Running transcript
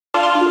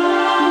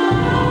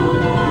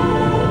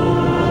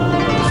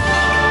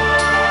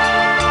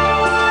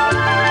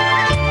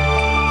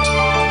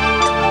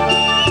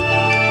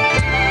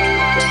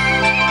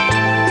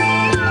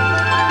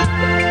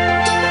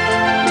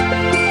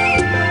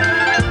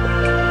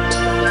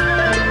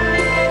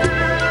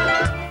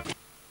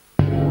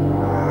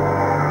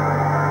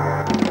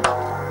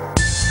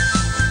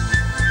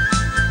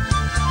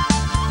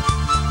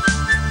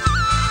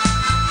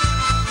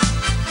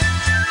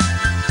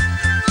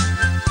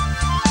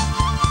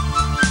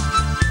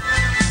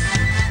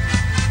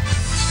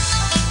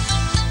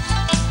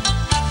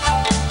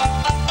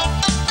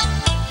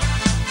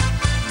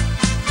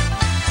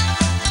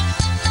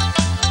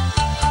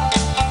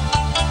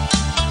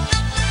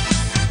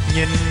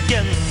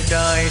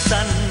trời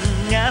xanh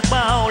ngát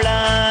bao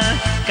la,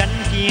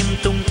 cánh chim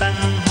tung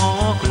tăng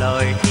hót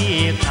lời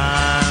thiết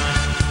tha,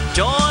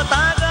 cho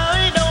ta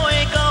gửi đôi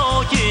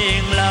câu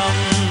chuyện lòng,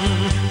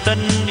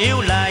 tình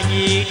yêu là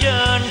gì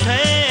trên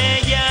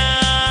thế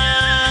gian.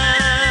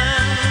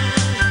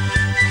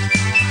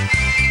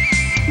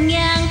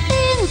 Ngàn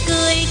tiếng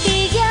cười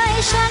khi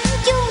gái sánh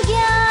chung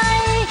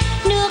vai,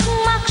 nước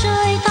mắt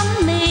rơi thấm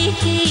mi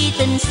khi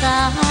tình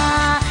xa,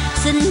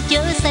 xin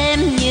chớ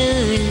xem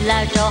như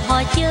là trò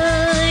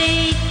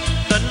chơi.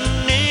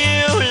 Tình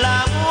yêu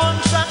là muôn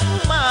sắc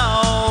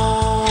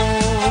màu,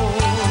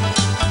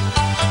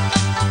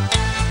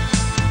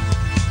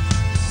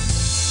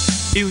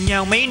 yêu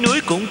nhau mấy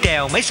núi cũng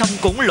trèo, mấy sông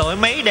cũng lội,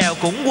 mấy đèo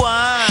cũng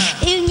qua.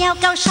 Yêu nhau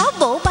câu 6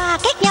 bổ 3,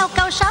 cách nhau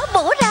câu 6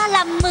 bổ ra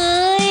làm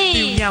 10.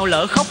 Yêu nhau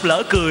lỡ khóc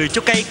lỡ cười,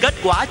 cho cây kết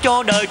quả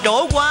cho đời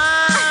trổ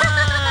qua.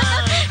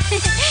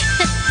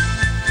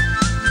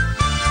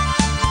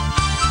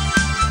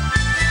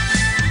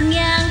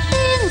 Ngàn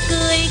tiếng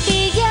cười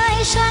khi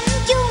gái sánh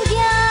chung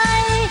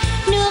vai,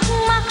 nước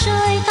mắt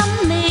rơi thấm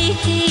mi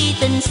khi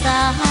tình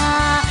xa,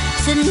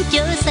 xin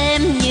chớ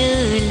xem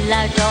như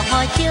là trò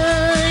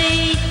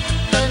chơi.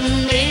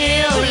 Tình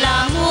yêu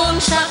là muôn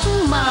sắc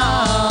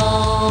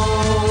màu.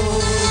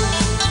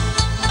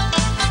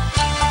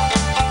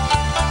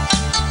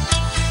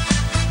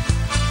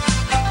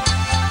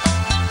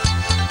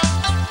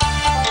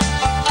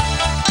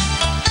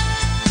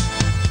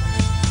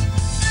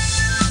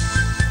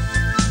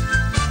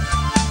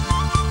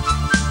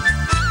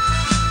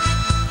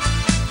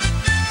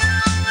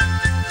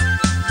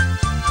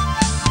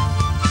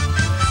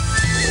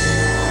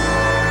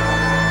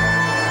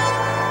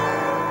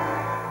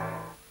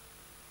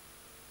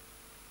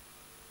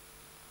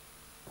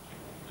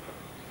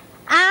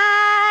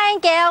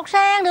 Chèo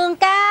sang đường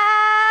cá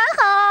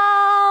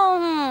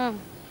không?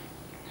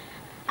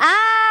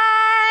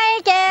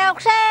 Ai chèo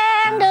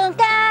sang đường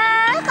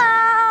cá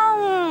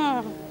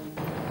không?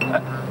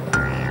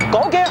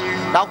 Cổ kia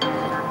đâu?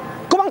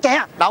 Có bắn chè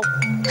đâu?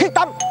 Khiết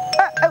Tâm.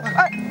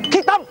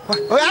 Khiết Tâm.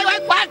 Có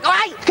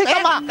ai? Khiết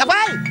Tâm à? Cà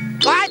phê.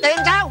 Có ai? Tiền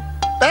sao?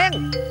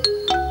 Tiền.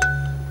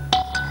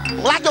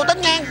 Lát vô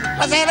tính ngang,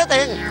 ra xe lấy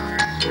tiền.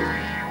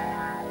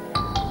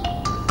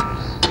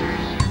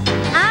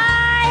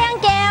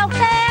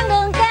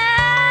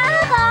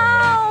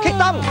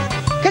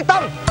 Khiết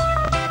Tâm.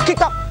 Khiết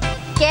Tâm.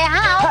 Chè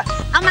hả ông?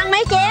 Ông ăn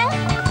mấy chén?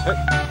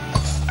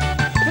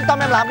 Khiết Tâm,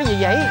 em làm cái gì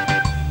vậy?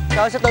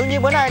 Trời, sao tự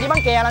nhiên bữa nay đi bán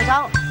chè làm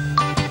sao?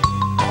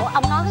 Ủa,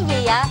 ông nói cái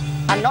gì vậy?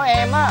 Anh nói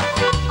em á.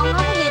 Ông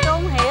nói cái gì tôi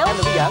không hiểu. Em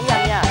đừng có giỡn với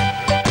anh nha.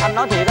 Anh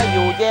nói thiệt á,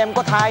 dù cho em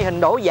có thai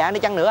hình đổi dạng đi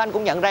chăng nữa anh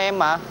cũng nhận ra em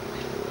mà.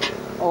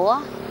 Ủa?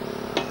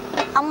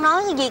 Ông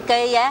nói cái gì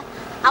kỳ vậy?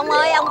 Ông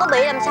ơi, ông có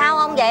bị làm sao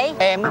không vậy?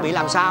 Em mới bị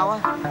làm sao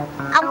á?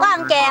 Ông có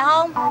ăn chè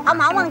không? Ông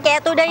không ăn chè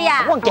tôi đi à?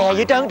 Không ăn chè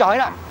gì trơn trọi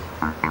đó.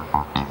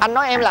 Anh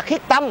nói em là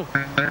Khiết Tâm.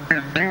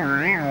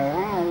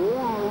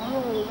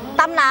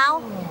 Tâm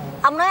nào?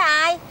 Ông nói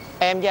ai?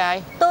 Em với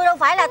ai? Tôi đâu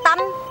phải là Tâm.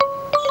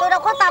 Tôi đâu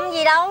có Tâm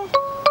gì đâu.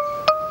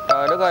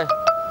 Trời đất ơi.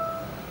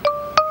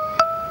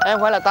 Em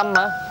không phải là Tâm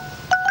hả?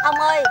 Ông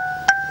ơi,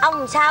 ông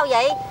làm sao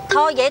vậy?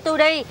 Thôi vậy tôi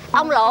đi.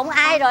 Ông lộn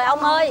ai rồi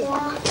ông ơi?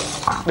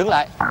 Đứng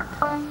lại.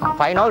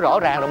 Phải nói rõ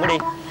ràng rồi mới đi.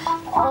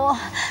 Ồ,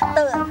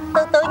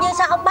 tự nhiên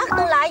sao ông bắt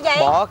tôi lại vậy?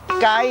 Bỏ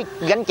cái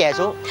gánh chè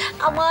xuống.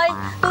 Ông ơi,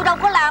 tôi đâu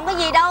có làm cái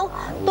gì đâu.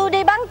 Tôi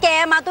đi bán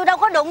chè mà tôi đâu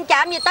có đụng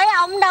chạm gì tới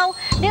ông đâu.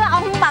 Nếu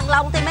ông không bằng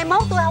lòng thì mai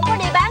mốt tôi không có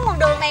đi bán con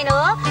đường này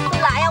nữa.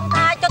 Tôi lại ông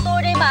tha cho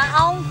tôi đi mà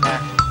ông.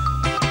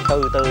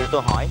 Từ từ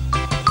tôi hỏi.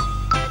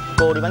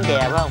 Cô đi bán chè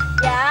phải không?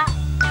 Dạ.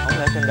 Không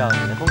lẽ trên đời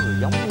này lại có người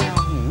giống nhau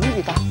dữ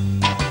vậy ta?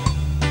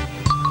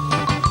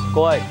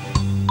 Cô ơi,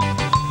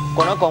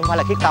 cô nói cô không phải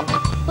là Khiết Tâm.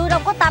 Tôi đâu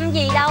có Tâm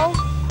gì đâu.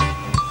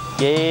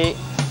 Vậy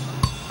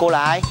cô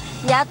là ai?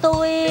 Dạ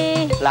tôi...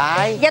 Là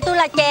ai? Dạ tôi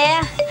là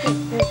chè.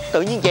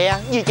 Tự nhiên chè?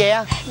 Gì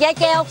chè? Dạ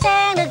chè hột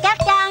sen đường cát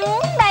trắng.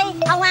 Đây,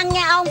 ông ăn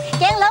nha ông.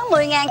 Chén lớn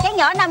 10.000, chén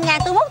nhỏ 5.000.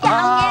 Tôi múc cho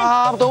ông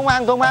nha. Tôi không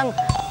ăn, tôi không ăn.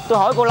 Tôi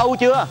hỏi cô lâu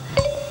chưa?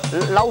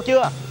 Lâu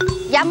chưa?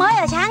 Dạ mới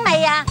là sáng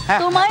nay à.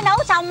 Tôi mới nấu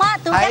xong á.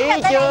 Tôi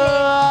thấy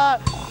chưa?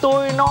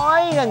 Tôi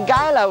nói gần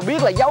cái là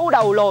biết là giấu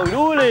đầu lồi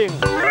đuôi liền.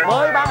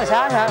 Mới bán hồi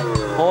sáng hả?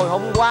 Hồi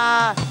hôm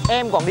qua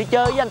em còn đi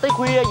chơi với anh tới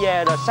khuya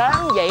về, rồi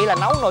sáng dậy là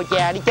nấu nồi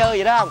chè đi chơi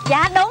vậy đó không?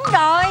 Dạ đúng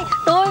rồi.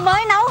 Tôi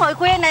mới nấu hồi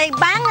khuya này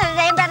bán,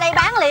 đem ra đây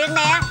bán liền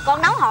nè.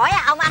 Còn nấu hỏi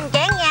ông ăn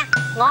chén nha.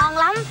 Ngon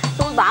lắm.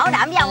 Tôi bảo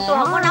đảm với ông tôi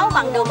không có nấu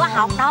bằng đường có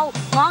học đâu.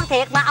 Ngon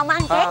thiệt mà ông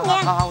ăn chén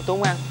nha. Không, tôi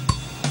không ăn.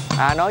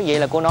 À, nói vậy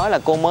là cô nói là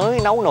cô mới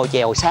nấu nồi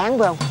chè hồi sáng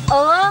phải không?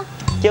 Ừ.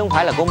 Chứ không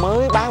phải là cô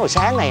mới bán hồi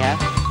sáng này hả?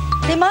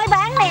 Thì mới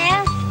bán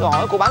nè. Tôi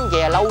hỏi cô bán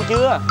chè lâu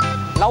chưa?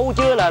 Lâu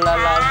chưa là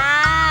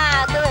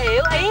À, tôi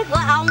hiểu ý của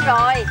ông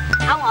rồi.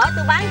 Ông hỏi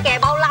tôi bán chè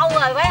bao lâu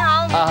rồi phải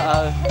không?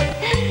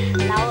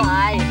 Lâu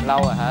rồi.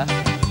 Lâu rồi hả?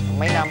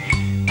 Mấy năm?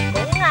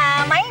 Cũng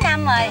mấy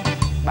năm rồi.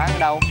 Bán ở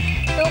đâu?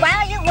 Tôi bán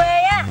ở dưới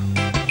quê á.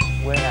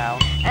 Quê nào?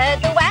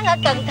 Tôi bán ở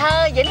Cần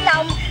Thơ, Vĩnh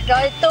Long.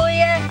 Rồi tôi...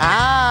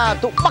 À,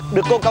 tôi bắt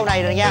được cô câu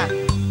này rồi nha.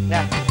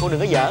 Nè, cô đừng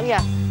có giỡn nha.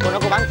 Cô nói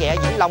cô bán chè ở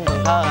Vĩnh Long,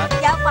 Cần Thơ hả?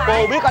 Dạ phải.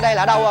 Cô biết ở đây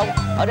là đâu không?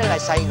 Ở đây là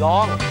Sài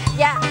Gòn.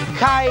 Dạ.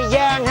 Khai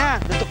Giang ha.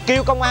 Tôi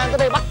kêu công an tới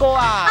đây bắt cô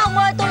à. Ông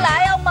ơi tôi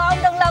lại ông mà ông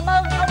đừng làm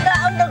ơn.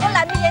 Ông đừng có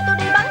làm như vậy. Tôi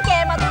đi bán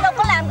chè mà tôi đâu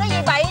có làm cái gì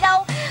vậy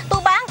đâu.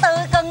 Tôi bán từ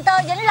Cần Thơ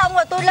Vĩnh Long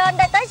rồi tôi lên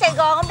đây tới Sài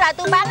Gòn. Ông rài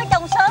tôi bán ở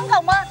trong xóm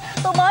không á.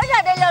 Tôi mới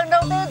ra đây lần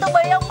đầu tiên tôi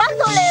bị ông bắt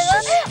tôi liền á.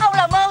 Ông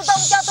làm ơn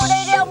ông cho tôi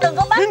đi đi. Ông đừng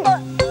có bắt tôi.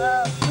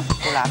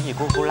 Cô làm gì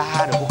cô la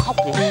rồi cô khóc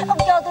vậy? Ông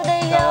cho tôi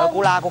đi. Trời ơi,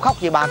 cô la cô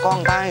khóc gì, bà con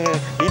người ta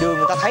đi đường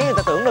người ta thấy người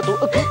ta tưởng là tôi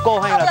ức hiếp cô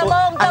hay là tôi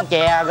ăn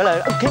chè gọi là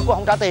ức hiếp cô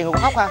không trả tiền rồi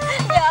cô khóc ha?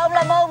 Dạ ông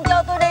làm ơn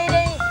cho tôi đi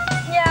đi.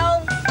 Nha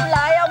ông. Tôi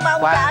lại ông mà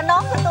ông trả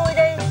nón cho tôi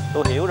đi.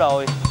 Tôi hiểu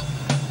rồi.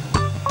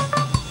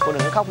 Cô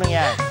đừng có khóc nữa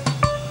nha.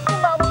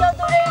 Nhưng mà ông cho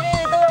tôi đi đi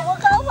thì tôi không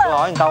có khóc à. Tôi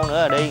hỏi một câu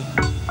nữa là đi.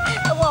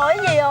 Ông hỏi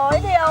gì hỏi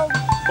đi ông.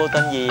 Cô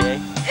tên gì vậy?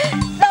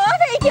 Đó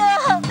thấy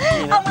chưa?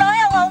 Ông nói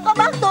ông không có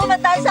bắt tôi mà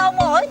tại sao ông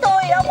hỏi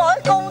tôi? Ông hỏi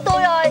cung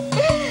tôi rồi.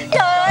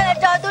 Trời ơi là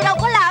trời, tôi đâu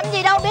có làm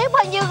gì đâu. Biết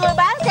bao nhiêu người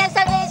bán xe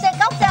sani, xe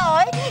cốc, xe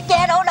ổi,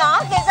 chè đậu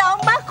đỏ kìa, sao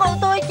ông bắt con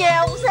tôi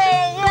chèo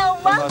xe với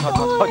ông bắt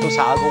Thôi tôi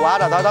sợ cô quá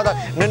rồi. Thôi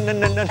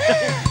Ninh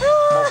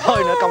một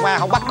hơi nữa công an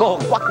không bắt cô,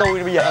 bắt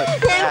tôi bây giờ.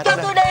 Dạ cho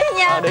tôi đi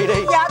nha. Đi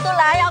đi. Dạ tôi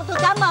lại ông, tôi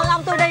cảm ơn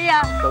ông, tôi đi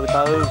à. Từ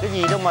từ cái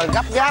gì đâu mà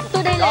gấp.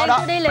 Tôi đi liền,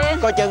 tôi đi liền.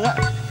 Coi chừng á.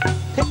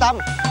 Thiết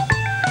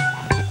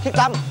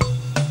Tâm.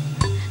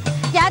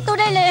 Dạ tôi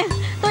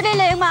đi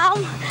liền mà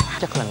ông.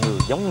 Chắc là người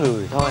giống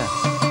người thôi à.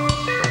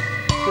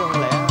 Chứ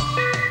không lẽ...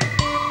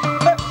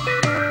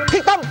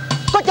 Thiết Tâm,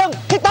 có chừng,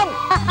 Thiết Tâm.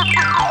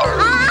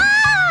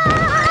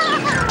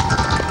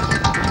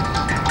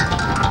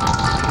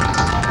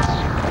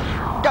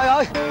 Trời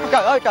ơi.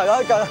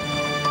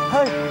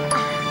 Hey,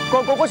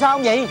 cô có sao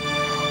không vậy?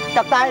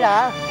 Chặt tay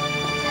là.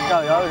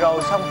 Trời ơi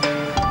rồi xong.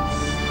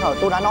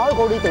 Tôi đã nói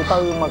cô đi từ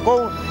từ mà cô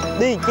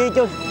đi chi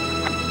chứ.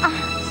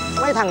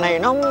 Mấy thằng này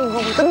nó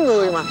không tính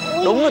người mà.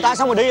 Đụng người ta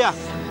xong rồi đi à.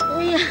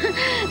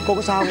 Cô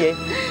có sao không vậy?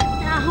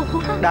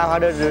 Đau hả?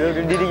 Đi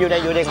vô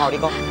đây ngồi đi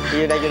con.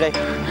 Đi vô đây.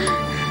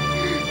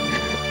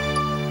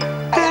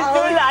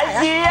 Tôi lại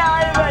chị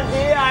ơi mà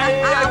chị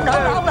ơi. Ông đỡ.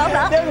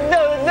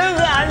 Đừng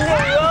anh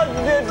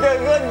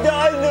đừng có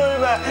nói người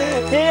mà.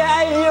 Chị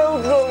hai vô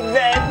cùng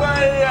đẹp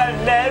ơi là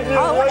đẹp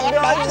luôn.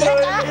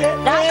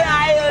 Chị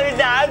hai ơi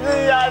đã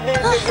tôi ra đi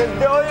đừng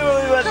nói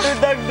người mà tôi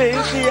đang tiễn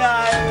chị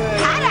hai.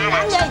 Thả ra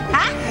làm gì?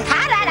 Hả?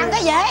 Thả ra làm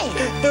cái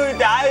gì? Tôi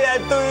đã ra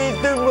tôi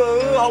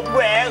mượn hột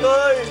quẹt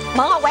ơi.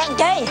 Mượn hột quẹt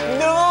chi?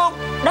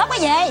 Đốt cái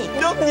gì?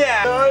 Đốt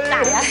nhà ơi.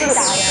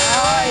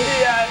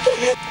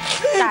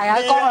 Trời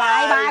ơi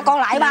con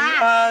lại ba.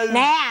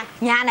 Nè,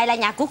 nhà này là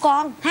nhà của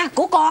con ha,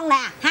 của con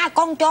nè ha,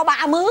 con cho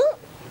ba mướn.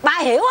 Ba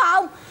hiểu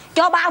không?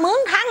 Cho ba mướn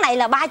tháng này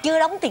là ba chưa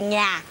đóng tiền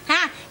nhà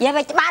ha. Vậy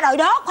mà ba đòi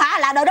đốt hả?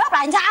 Là đòi đốt là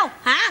làm sao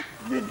hả?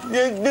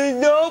 Tôi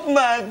đốt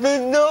mà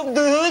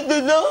tôi hứa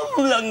tôi đốt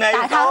lần này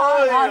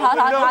thôi.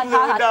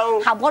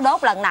 Không có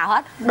đốt lần nào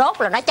hết.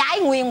 Đốt là nó cháy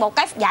nguyên một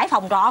cái giải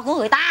phòng trọ của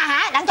người ta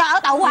hả? Đang cho ở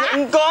tù hả?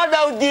 Không có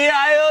đâu chị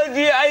hai ơi,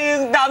 chị hai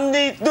yên tâm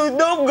đi. Tôi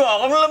đốt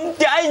gọn lắm,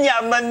 cháy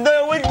nhà mình tôi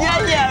không có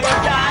cháy nhà người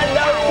ta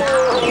đâu.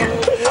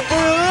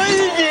 Tôi hứa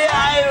với chị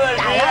hai mà.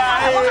 Trời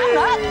ơi không có khóc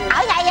nữa.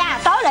 Ở đây nha,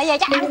 tối lại về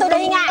chắc ăn tôi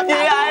đi nha. Chị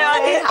hai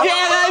ơi,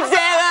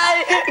 Sen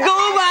ơi,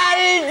 cứu ba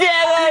đi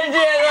Sen ơi,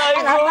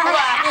 cứu ba.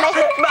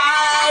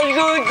 Ba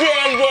cứu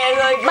Sen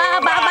ơi.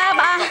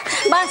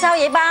 Ba sao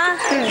vậy ba?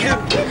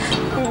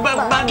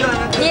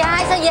 Dì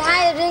hai sao dì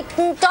hai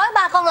trói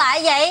ba con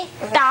lại vậy?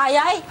 Trời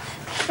ơi,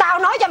 tao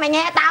nói cho mày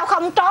nghe, tao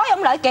không trói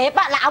ông Lợi kịp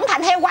á là ổng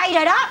thành heo quay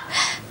rồi đó.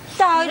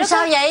 Trời đất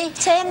sao vậy?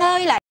 Sen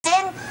ơi là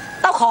Sen,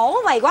 tao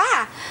khổ mày quá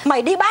à.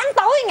 Mày đi bán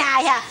tối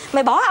ngày à,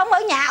 mày bỏ ổng ở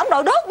nhà, ổng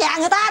đòi đốt nhà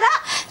người ta đó.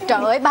 Trời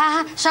ơi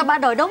ba, sao ba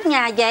đòi đốt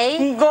nhà vậy?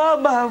 Không có,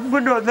 ba không có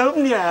đòi đốt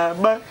nhà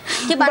ba.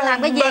 Chứ ba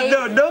làm cái gì? Ba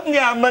đòi đốt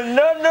nhà mình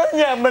đó, đốt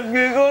nhà mình,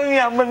 người con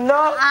nhà mình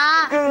đó.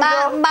 À,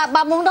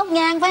 ba muốn đốt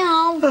nhang phải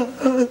không?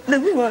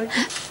 Đúng rồi.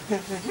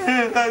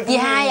 Dì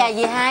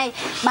hai,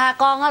 ba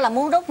con là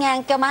muốn đốt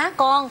nhang cho má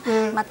con.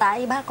 Mà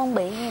tại ba con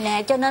bị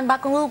nè, cho nên ba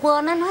con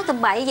quên nó nói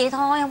tầm bậy vậy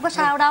thôi, không có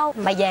sao đâu.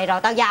 Mày về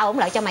rồi tao giao ổng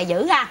lại cho mày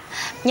giữ ra.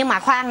 Nhưng mà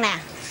khoan nè,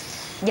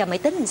 giờ mày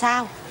tính làm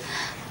sao?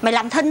 Mày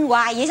làm thinh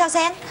hoài vậy sao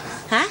Sen?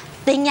 Hả?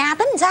 Tiền nhà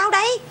tính làm sao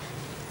đây?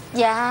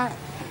 Dạ,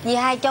 dì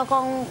hai cho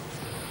con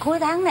cuối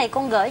tháng này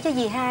con gửi cho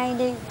dì hai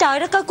đi. Trời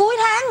đất ơi, cuối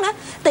tháng nữa.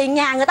 Tiền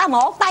nhà người ta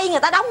một tay người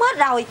ta đóng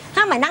hết rồi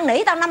ha. Mày năn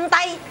nỉ tao 5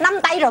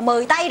 tay rồi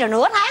 10 tay rồi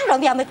nửa tháng rồi,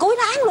 bây giờ mày cuối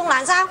tháng luôn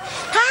là sao?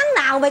 Tháng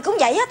nào mày cũng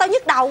vậy á, tao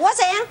nhức đầu quá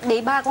Sen.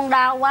 Bị ba con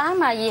đau quá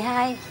mà dì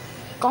hai.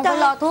 Con phải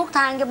lo thuốc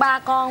thang cho ba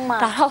con mà.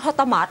 Trời thôi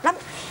tao mệt lắm.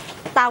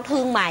 Tao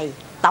thương mày,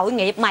 tội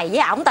nghiệp mày với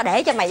ổng, tao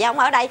để cho mày với ổng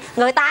ở đây.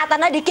 Người ta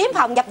nói đi kiếm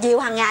phòng dập dìu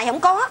hàng ngày không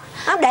có,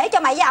 để cho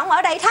mày với ổng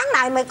ở đây, tháng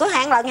nào mày cứ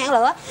hẹn lần hẹn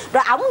lựa.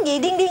 Rồi ổng gì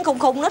điên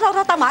khùng nữa.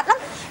 Thôi tao mệt lắm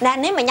nè.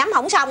 Nếu mày nhắm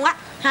không xong á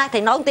ha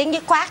thì nói tiếng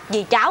dứt khoát,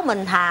 vì cháu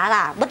mình thà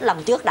là bích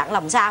lòng trước đặng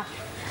lòng sau.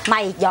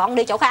 Mày dọn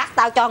đi chỗ khác,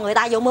 tao cho người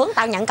ta vô mướn,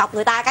 tao nhận cọc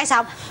người ta cái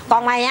xong.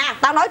 Còn mày nha,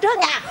 tao nói trước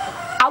nha,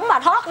 ổng mà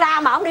thoát ra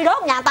mà ổng đi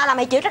đốt nhà tao là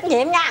mày chịu trách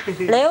nhiệm nha.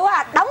 Liệu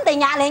đóng tiền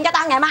nhà liền cho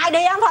tao ngày mai đi,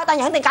 không thôi tao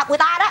nhận tiền cọc người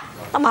ta đó.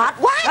 Tao mệt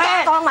quá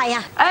cha con mày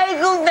à. Ê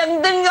con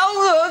Trần Tinh gấu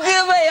ngựa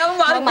kia mày không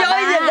mở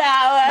chối cho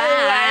nào.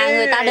 Ba,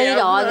 người ta đi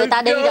rồi, người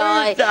ta đi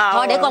rồi.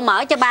 Thôi để con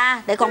mở cho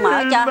ba, để con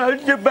mở cho. Mở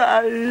cho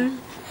ba.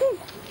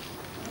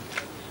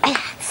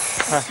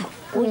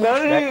 Cô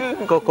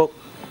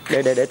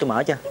để tôi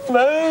mở cho.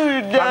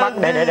 Bác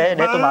để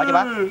tôi mở cho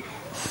bác.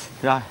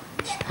 Rồi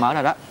mở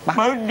rồi đó bác.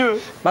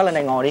 Bác lên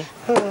đây ngồi đi.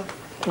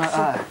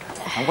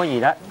 Không có gì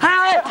đó.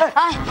 Hai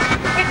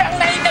cái thằng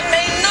này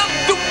nó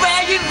chung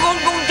be với con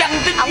Trần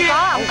Tinh kia.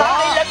 Không có.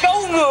 Đây là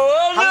gấu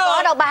ngựa. Không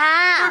có đâu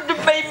ba.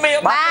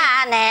 Mày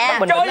Ba nè.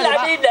 trói lại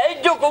đi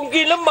để cho con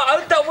kia nó mở,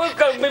 tao không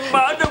cần mình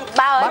mở đâu.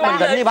 Ba ơi, Bác bình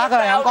tĩnh đi bác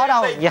ơi, không có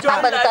đâu.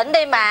 Ba bình tĩnh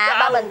đi mà,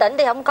 ba bình tĩnh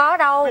thì không có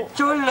đâu.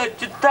 Trói lại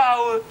cho tao.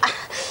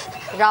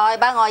 Rồi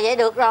ba ngồi vậy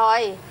được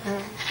rồi.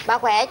 Ba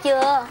khỏe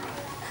chưa?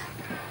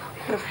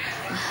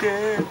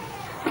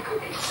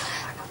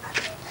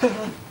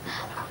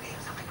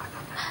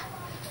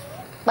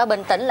 Ba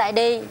bình tĩnh lại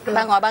đi.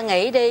 Ba ngồi ba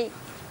nghỉ đi.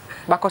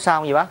 Bác có sao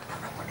không vậy bác?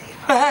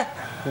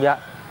 Dạ.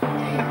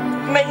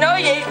 Mày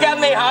nói vậy cho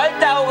mày hỏi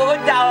tao có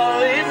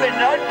trời, mày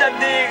nói tao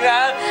điên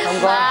hả? Không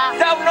có.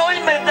 Tao nói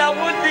mày tao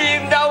không có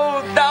điên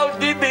đâu, tao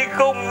chỉ bị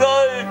khùng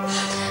thôi.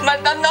 Mà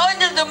tao nói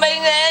cho tụi mày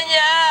nghe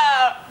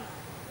nha.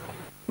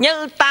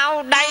 Như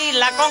tao đây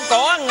là con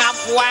của Ngọc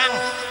Hoàng,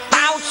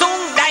 tao xuống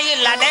đây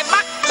là để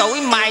bắt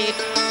tụi mày,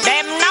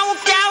 đem nấu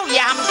cháo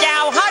và hầm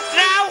chao hết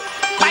rau.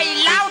 Bày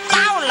lao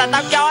tao là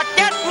tao cho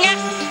chết ngắt.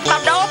 Tao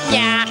đốt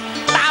nhà,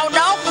 tao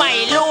đốt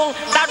mày luôn,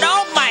 tao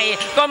đốt mày,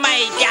 coi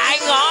mày chạy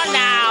ngõ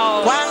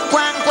nào.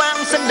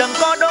 Khoan xin đừng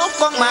có đốt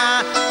con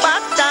mà. Bác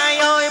trai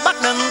ơi bác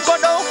đừng có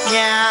đốt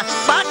nhà.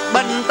 Bác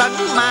bình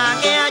tĩnh mà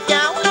nghe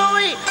cháu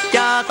nói.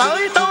 Chờ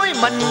tới tối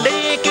mình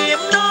đi kiếm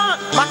nó.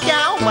 Bác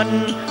cháu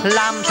mình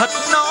làm thịt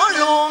nó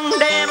luôn,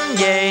 đem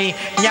về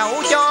nhậu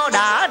cho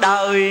đã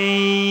đời.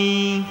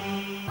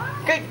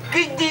 Cái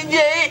gì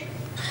vậy?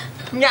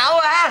 Nhậu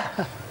à?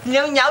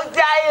 Nhậu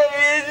trai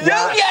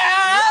đốt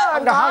nhà.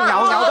 Đó,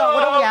 nhậu thôi, không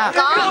có đốt nhà.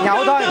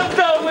 Nhậu thôi.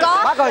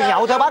 Bác ơi,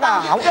 nhậu thôi bác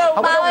à. Không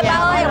có đốt nhà.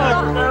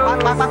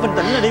 Bác bình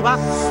tĩnh rồi đi bác.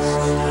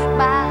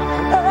 Ba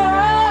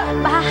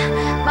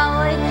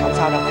ơi. Không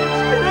sao đâu.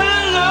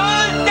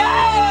 Lửa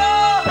cháy.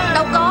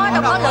 Đâu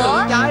có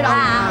lửa. Cháy đâu.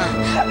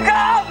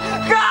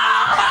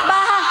 Không.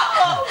 Ba.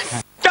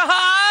 Trời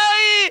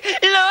ơi,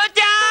 lửa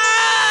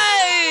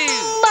cháy.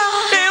 Ba.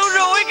 Thiêu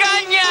rụi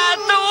cả nhà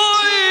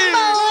tôi. Ba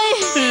ơi.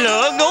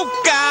 Lửa ngút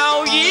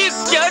cao giết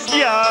chết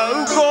vợ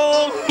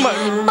con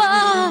mình.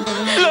 Ba.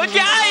 Lửa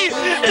cháy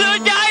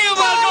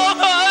bà con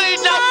ơi,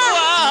 nóng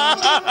quá.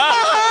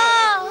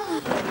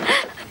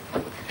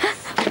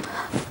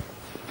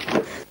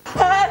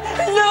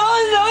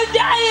 Lửa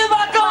cháy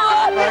bà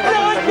con.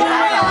 Lửa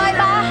cháy. Ơi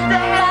ba.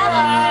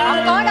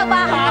 Không có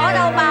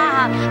đâu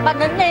ba. Ba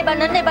nín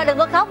đi, ba đừng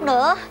có khóc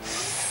nữa.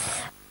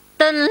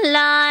 Tình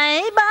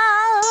lại ba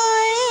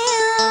ơi.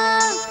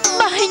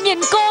 Ba hãy nhìn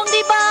con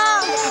đi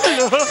ba.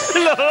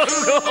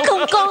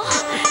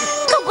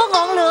 Không có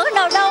ngọn lửa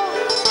nào đâu.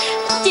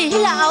 Chỉ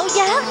là ảo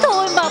giác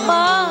thôi mà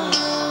ba.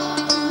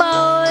 Ba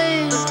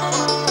ơi.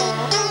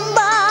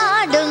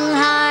 Ba đừng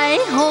hại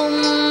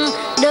hùng,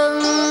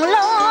 đừng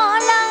lo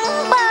lắng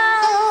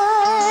ba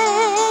ơi.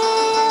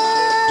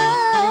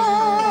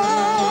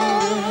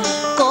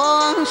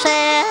 Con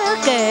sẽ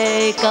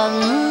kề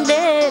cận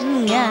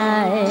đêm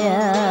ngày.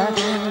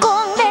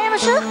 Con đem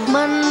sức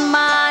mình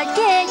mà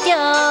che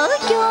chở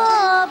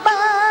cho ba.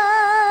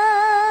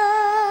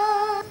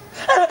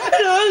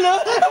 Lửa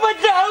bà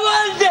sợ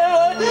quá trời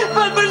ơi.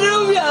 Bà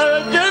lúc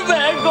giờ chết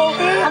mẹ con.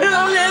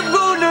 Không em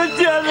con nữa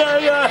trời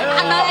ơi.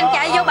 Anh ơi, anh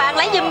chạy vô bạn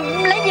lấy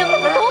giùm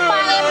thuốc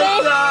ba em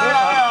đi.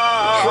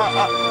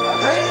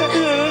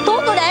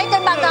 Thuốc tôi để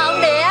trên bàn thờ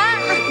ông Địa.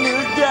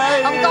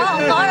 Không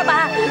có đâu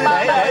ba.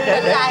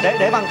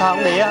 Để bàn thờ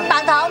ông Địa.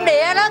 Bàn thờ ông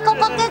Địa đó có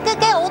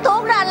cái hũ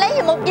thuốc đó, anh lấy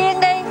giùm một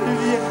viên đi.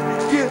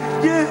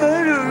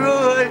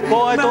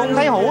 Cô ơi, tôi không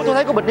thấy hũ, tôi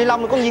thấy có bịch ni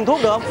lông, có viên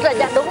thuốc được không? Rồi,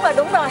 dạ đúng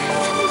rồi.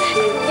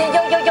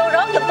 Vô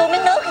rót giùm tôi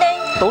miếng nước đi.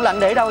 Tủ lạnh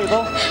để đâu vậy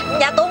cô?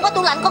 Nhà tôi không có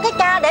tủ lạnh, có cái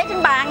ca để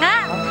trên bàn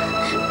á.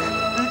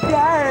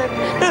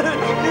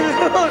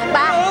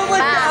 Ba,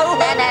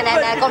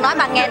 nè, con nói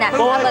ba nghe nè.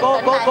 Cô ơi,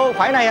 cô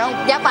phải này không?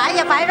 Dạ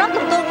phải, rót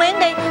giùm tôi miếng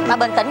đi. Bà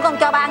bình tĩnh, con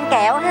cho ba ăn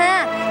kẹo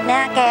ha.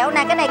 Nè, kẹo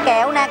nè, cái này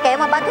kẹo nè, kẹo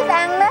mà ba thích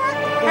ăn đó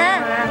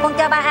ha. Con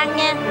cho ba ăn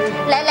nha.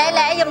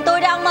 Lẹ giùm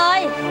tôi đó ông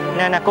ơi.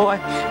 Nè cô ơi.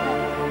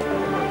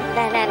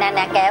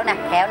 Nè, kẹo nè.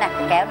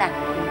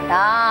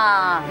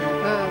 Đó.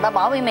 Ba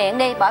bỏ miệng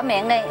đi.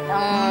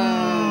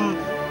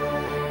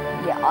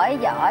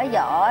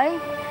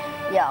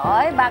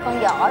 Giỏi, ba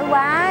con giỏi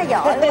quá.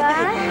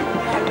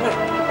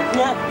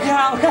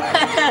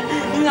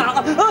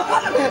 Ngọt.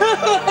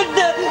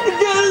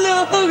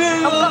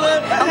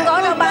 Không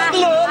có đâu ba.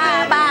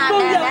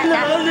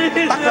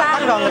 Tắt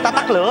rồi, người ta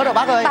tắt lửa rồi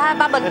bác ơi.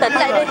 Ba bình tĩnh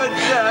lại đi.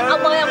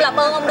 Ông ơi, ông làm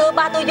ơn ông đưa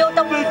ba tôi vô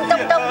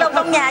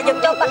trong nhà giùm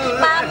cho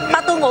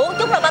ba tôi ngủ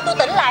chút là ba tôi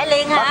tỉnh lại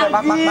liền hả?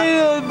 Bác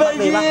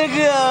đi bác.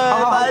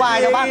 Không có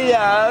ai đâu bác.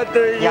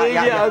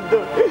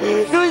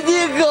 Tôi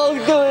giết con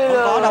tôi.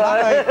 có đâu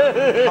bác ơi.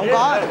 Không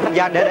có.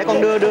 Dạ để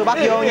con đưa bác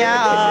vô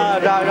nha.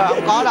 Rồi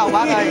không có đâu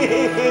bác ơi.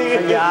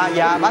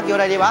 Dạ bác vô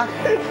đây đi bác.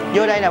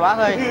 Vô đây nè bác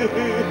ơi.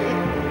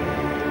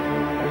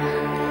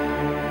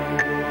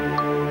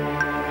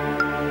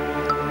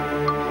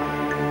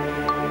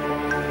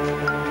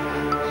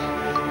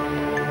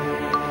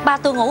 Ba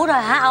tôi ngủ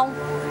rồi hả ông?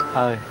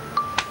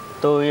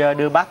 Tôi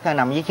đưa bác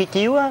nằm dưới cái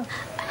chiếu á.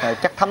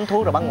 Chắc thấm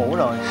thuốc rồi bác ngủ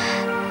rồi.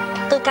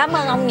 Tôi cảm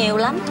ơn ông nhiều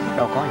lắm.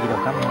 Đâu có gì đâu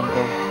cảm ơn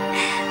cô.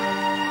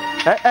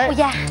 Ê. Ôi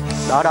da.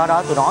 Đó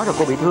tôi nói rồi,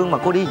 cô bị thương mà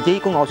cô đi làm chi?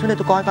 Cô ngồi xuống đây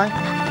tôi coi coi.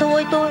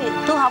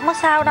 Tôi không có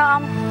sao đâu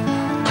ông.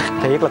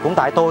 Thiệt là cũng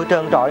tại tôi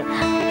trơn trọi.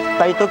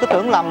 Tại tôi cứ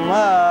tưởng lầm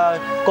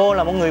cô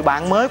là một người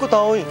bạn mới của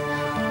tôi.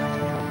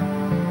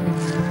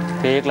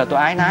 Thiệt là tôi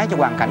ái nái cho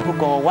hoàn cảnh của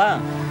cô quá.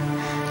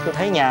 Tôi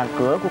thấy nhà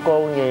cửa của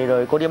cô vậy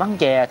rồi cô đi bắn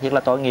chè, thiệt là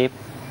tội nghiệp.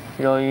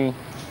 Rồi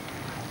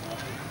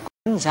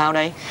tính sao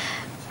đây?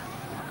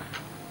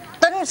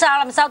 Tính sao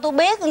làm sao tôi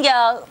biết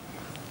giờ.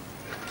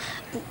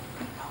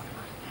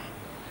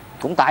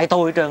 Cũng tại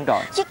tôi trơn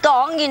trọi. Chứ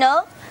còn gì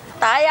nữa.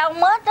 Tại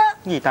ông hết á.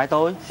 Gì tại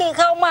tôi? Khi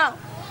không à,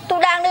 tôi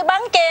đang đi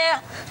bắn chè,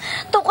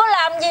 tôi có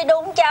làm gì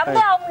đụng chạm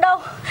tới ông đâu.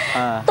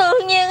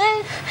 Tự nhiên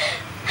ấy,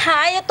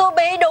 hại cho tôi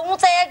bị đụng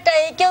xe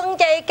trầy chân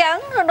trầy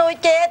cẳng, rồi nồi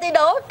chè thì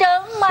đổ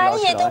trơn. Mai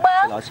gì tôi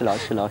bán. Xin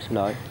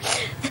lỗi.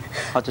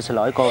 Thôi tôi xin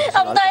lỗi cô.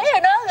 Ông thấy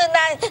rồi đó,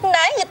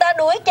 nãy người ta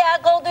đuổi cha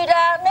cô tôi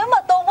ra. Nếu mà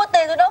tôi không có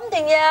tiền tôi đóng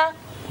tiền nhà.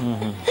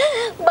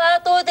 Ba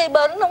tôi thì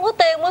bệnh, không có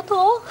tiền mua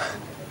thuốc.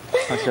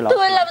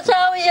 Tôi làm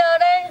sao bây giờ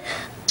đây?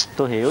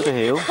 Tôi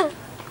hiểu.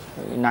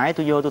 Nãy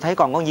tôi vô tôi thấy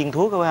còn có viên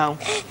thuốc phải không?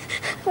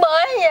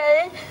 Bởi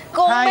vậy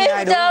cô biết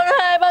sao nữa,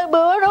 2-3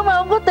 bữa nữa mà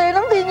không có tiền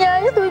đóng tiền nhà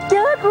với tôi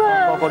chết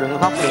quá. Cô đừng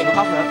có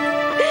khóc nữa.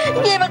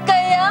 Gì mà kỳ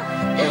vậy?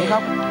 Đừng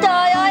khóc.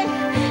 Trời ơi,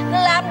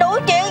 làm đủ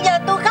chuyện giờ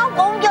tôi khóc cũng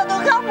không cho tôi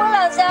khóc nữa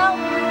là sao?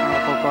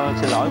 Cô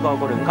xin lỗi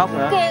cô đừng khóc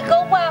nữa. Kỳ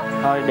cục à.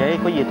 Thôi để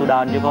có gì tôi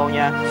đền cho cô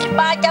nha.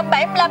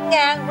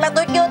 375.000 là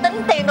tôi chưa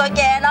tính tiền đòi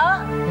chè đó.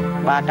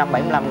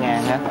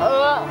 375.000 hả?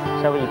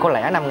 Sao bây giờ có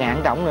lẽ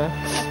 5.000 trọng nữa.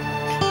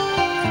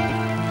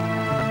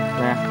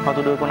 Nè, thôi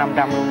tôi đưa cô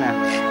 500 luôn nè.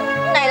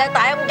 Này là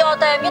tại ông cho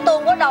thêm chứ tôi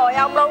không có đòi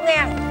ông đâu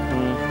nha.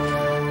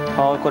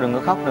 Thôi cô đừng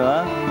có khóc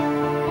nữa.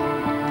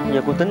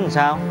 Giờ cô tính làm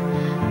sao?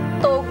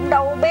 Tôi cũng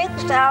đâu biết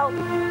sao.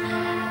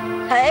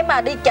 Hễ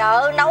mà đi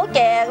chợ nấu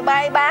chè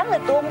bay bán thì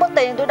tôi không có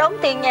tiền tôi đóng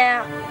tiền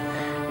nhà.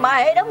 Mà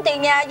hễ đóng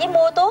tiền nhà với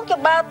mua thuốc cho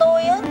ba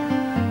tôi á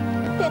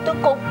thì tôi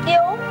cục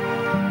vô.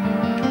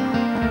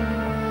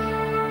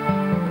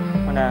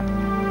 Nè,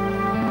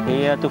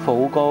 thì tôi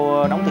phụ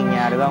cô đóng tiền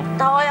nhà được không?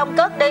 Thôi ông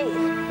cất đi.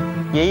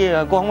 Vậy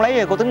cô không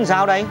lấy cô tính làm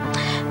sao đây?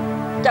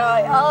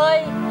 Trời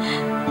ơi,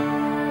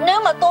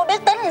 nếu mà tôi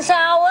biết tính làm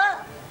sao á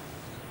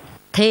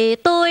thì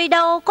tôi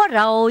đâu có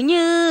rầu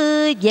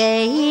như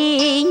vậy.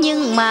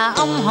 Nhưng mà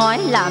ông hỏi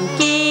làm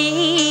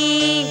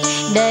chi,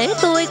 để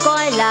tôi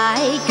coi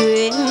lại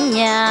chuyện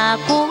nhà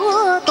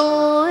của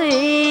tôi.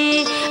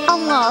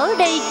 Ông ở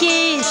đây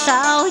chi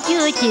sao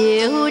chưa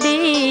chịu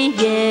đi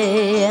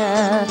về.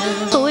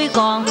 Tôi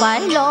còn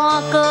phải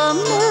lo cơm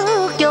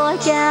nước cho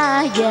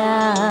cha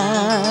già.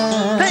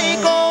 Thấy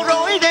cô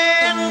rối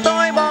ren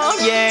tôi bỏ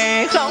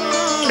về không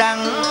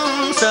đặng,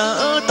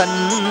 sợ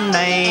tình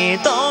này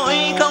tôi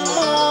không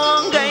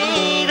muốn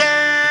gây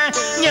ra.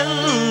 Nhưng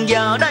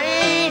giờ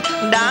đây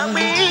đã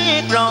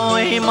biết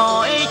rồi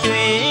mọi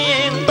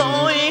chuyện,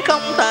 tôi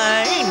không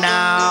thể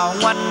nào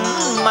ngoảnh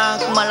mặt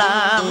mà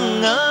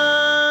làm ngơ.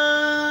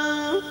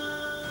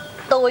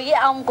 Tôi với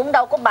ông cũng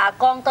đâu có bà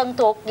con thân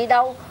thuộc gì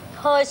đâu,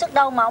 hơi sức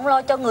đâu mà ông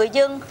lo cho người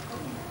dân.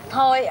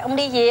 Thôi ông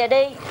đi về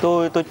đi.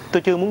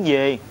 Tôi chưa muốn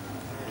về.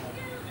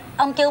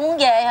 Ông chưa muốn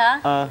về hả?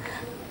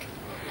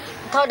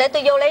 Thôi để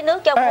tôi vô lấy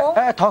nước cho ông uống.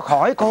 Thôi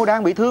khỏi, cô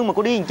đang bị thương mà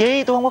cô đi làm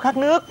chi? Tôi không có khát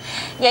nước.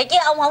 Vậy chứ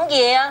ông không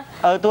về?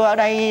 Tôi ở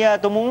đây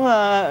tôi muốn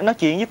nói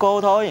chuyện với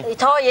cô thôi.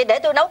 Thôi vậy để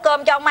tôi nấu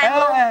cơm cho ông ăn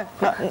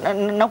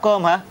luôn. Nấu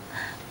cơm hả?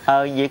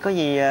 Vậy có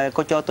gì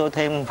cô cho tôi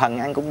thêm phần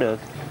ăn cũng được.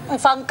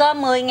 Phần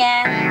cơm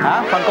 10.000.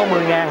 Hả? Phần cô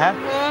 10.000 hả?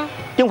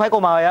 Chứ không phải cô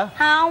mời hả?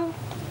 Không.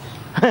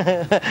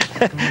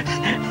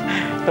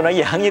 Tôi nói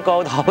giỡn với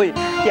cô thôi,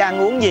 chứ ăn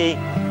uống gì.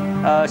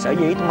 Sở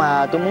dĩ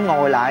mà tôi muốn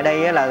ngồi lại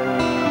đây là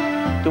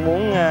tôi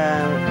muốn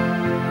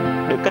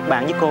được kết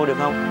bạn với cô được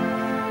không?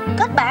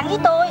 Kết bạn với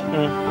tôi?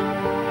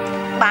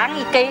 Bạn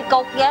gì kỳ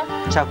cục vậy?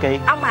 Sao kỳ?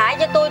 Ông hại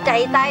cho tôi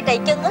trầy tay trầy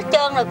chân hết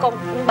trơn rồi còn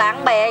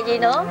bạn bè gì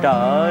nữa. Trời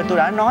ơi, tôi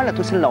đã nói là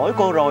tôi xin lỗi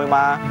cô rồi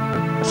mà.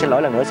 Xin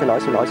lỗi lần nữa, xin lỗi.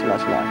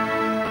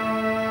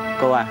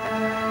 Cô à,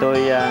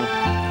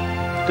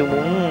 tôi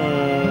muốn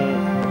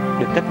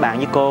được kết bạn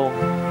với cô.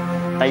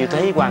 Tại vì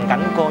thấy hoàn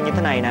cảnh của cô như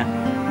thế này nè.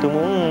 Tôi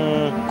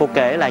muốn cô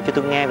kể lại cho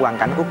tôi nghe hoàn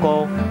cảnh của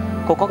cô.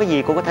 Cô có cái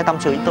gì cô có thể tâm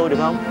sự với tôi được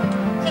không?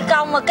 Cái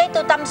công mà cái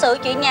tôi tâm sự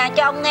chuyện nhà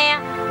cho ông nghe,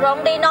 rồi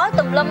ông đi nói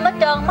tùm lum hết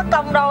trơn, mất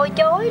công đôi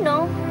chối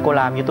nữa. Cô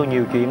làm cho tôi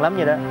nhiều chuyện lắm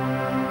vậy đó.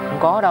 Không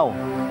có đâu.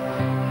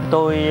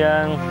 Tôi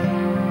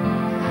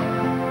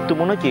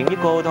muốn nói chuyện với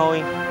cô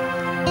thôi.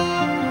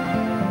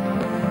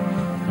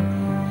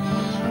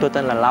 Tôi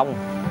tên là Long,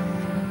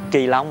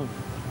 Kỳ Long.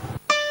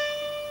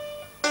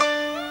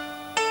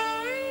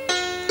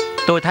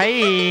 Tôi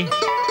thấy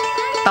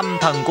tâm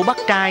thần của bác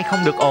trai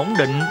không được ổn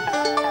định.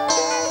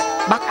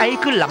 Bác ấy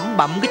cứ lẩm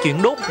bẩm cái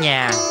chuyện đốt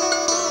nhà.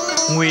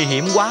 Nguy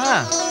hiểm quá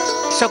à.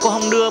 Sao cô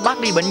không đưa bác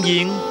đi bệnh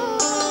viện?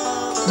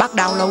 Bác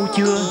đau lâu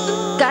chưa?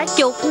 Cả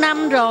chục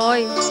năm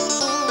rồi.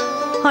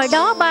 Hồi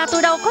đó ba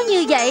tôi đâu có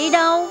như vậy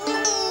đâu.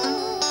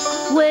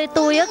 Quê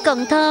tôi ở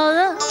Cần Thơ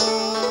á,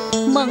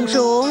 mần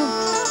ruộng.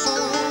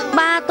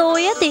 Ba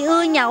tôi á thì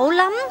ưa nhậu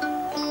lắm.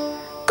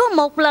 Có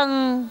một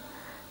lần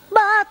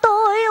ba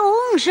tôi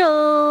uống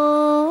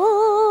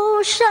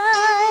rượu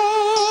say,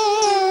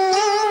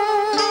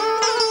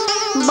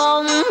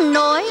 bỗng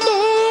nổi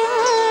điên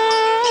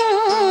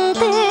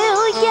thiêu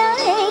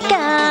cháy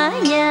cả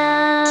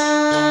nhà.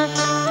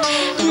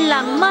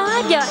 Làng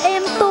má và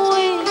em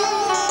tôi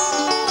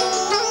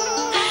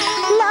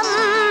lâm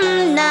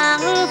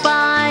nạn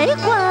phải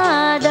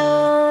qua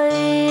đời.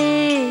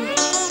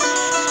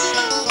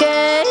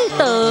 Kể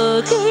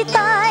từ khi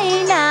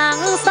tai nạn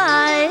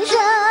xảy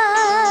ra,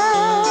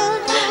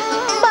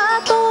 ba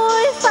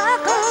tôi phát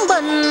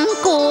bệnh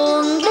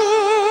cuồng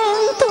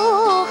điên,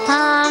 thuốc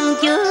thang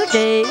chữa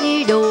trị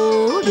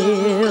đủ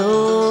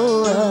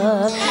điều,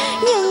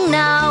 nhưng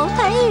nào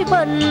thấy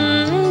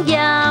bệnh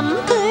giảm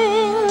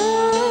thuyên.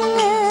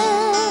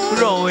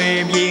 Rồi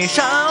vì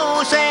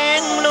sao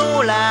sen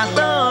lưu lạc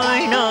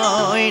tới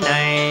nơi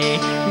này,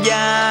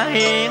 và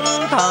hiện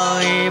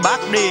thời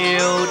bác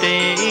điều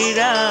trị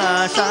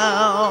ra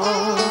sao?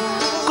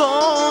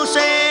 Cô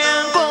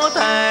sen có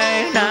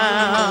thể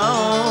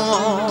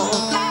nào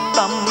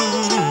tâm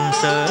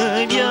sự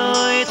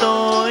với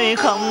tôi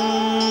không?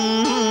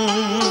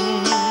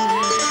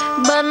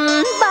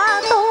 Bệnh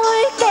ba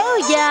tôi kéo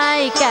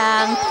dài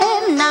càng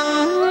thêm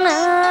nặng,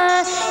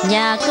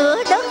 nhà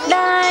cửa đất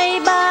đai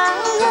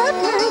bán hết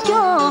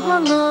cho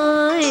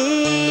người.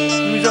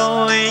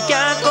 Rồi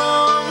cha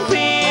con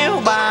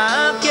phiêu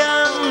bạc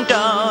chân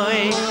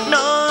trời,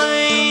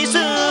 nơi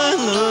xứ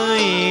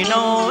người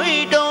nổi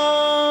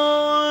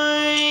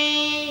trôi.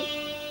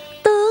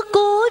 Tứ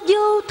cố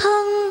vô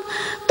thân,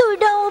 tôi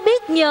đâu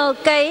biết nhờ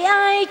cậy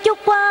ai cho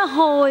qua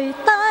hồi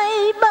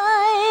tay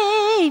bay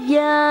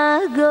và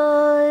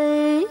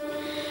gời.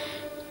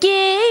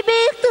 Chỉ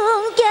biết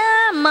thương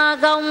cha mà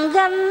gồng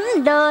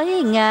gánh, đợi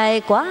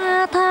ngày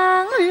qua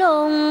tháng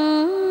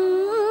lùng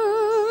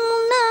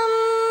năm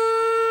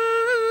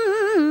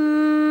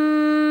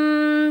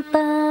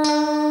ta.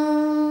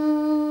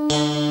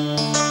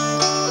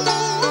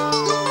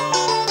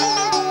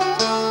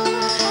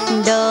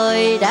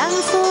 Đời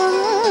đang xuân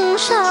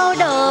sao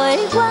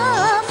đời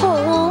quá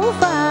phủ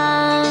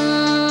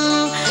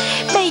phàng.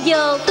 Bây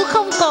giờ tôi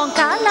không còn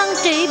khả năng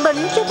trị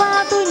bệnh cho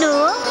ba tôi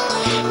nữa,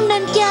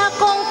 nên cha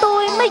con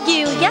tôi mới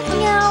dìu dắt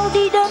nhau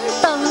đi đến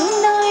tận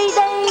nơi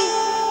đây.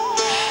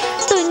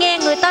 Tôi nghe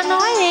người ta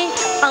nói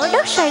ở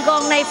đất Sài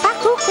Gòn này phát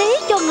thuốc khí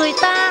cho người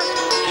ta,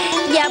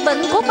 và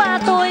bệnh của ba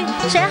tôi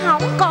sẽ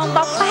không còn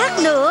bộc phát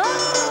nữa.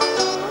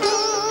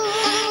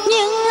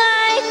 Nhưng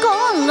ai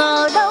có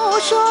ngờ đâu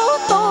số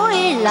tôi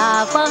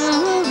là phân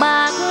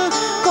bạc,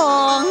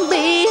 còn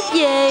biết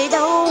về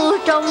đâu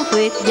trong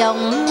tuyệt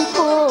vọng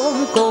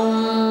khôn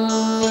cùng.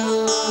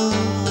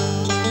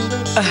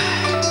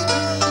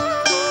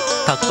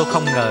 Thật tôi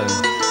không ngờ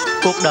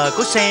cuộc đời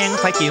của Sen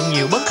phải chịu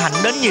nhiều bất hạnh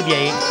đến như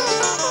vậy.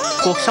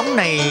 Cuộc sống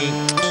này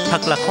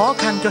thật là khó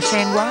khăn cho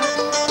Sen quá.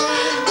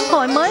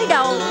 Hồi mới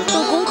đầu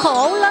tôi cũng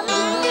khổ lắm,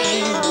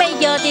 bây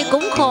giờ thì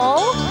cũng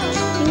khổ,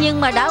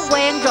 nhưng mà đã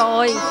quen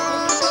rồi.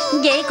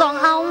 Vậy còn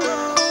ông?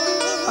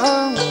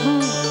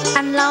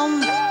 Anh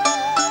Long,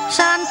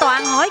 sao anh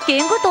toàn hỏi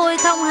chuyện của tôi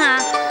không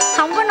hả?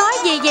 Không có nói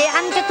gì về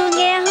anh cho tôi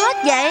nghe hết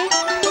vậy?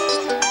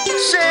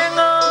 Sen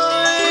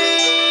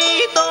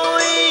ơi,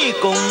 tôi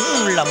cũng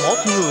là một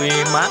người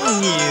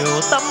mang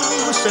nhiều tâm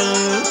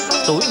sự.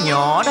 Tuổi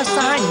nhỏ đã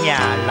xa nhà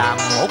làm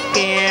một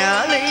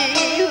kẻ ly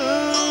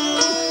hương,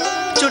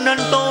 cho nên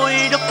tôi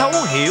rất thấu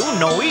hiểu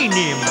nỗi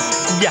niềm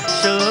và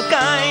sự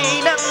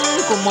cay đắng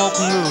của một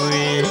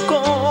người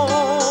cô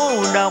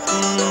độc.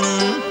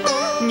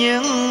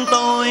 Nhưng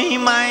tôi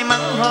may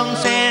mắn hơn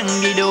Sen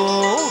vì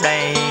đủ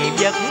đầy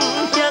vật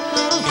chất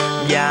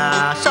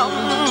và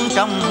sống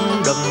trong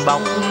đùm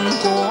bọc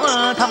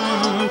của thâm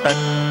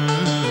tình.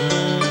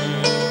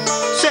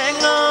 Sen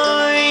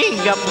ơi,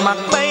 gặp mặt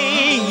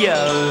bây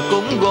giờ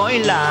cũng gọi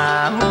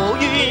là hữu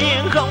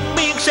duyên. Không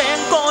biết Sen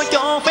có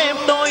cho phép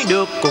tôi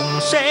được cùng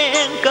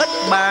Sen kết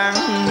bạn,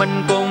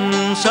 mình cùng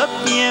xếp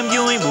chia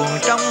vui buồn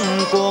trong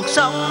cuộc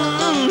sống,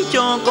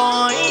 cho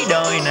cõi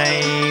đời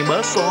này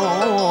bớt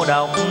cô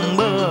độc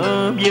bơ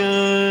vơ.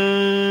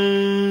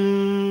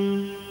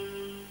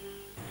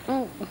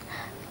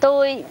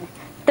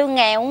 Tôi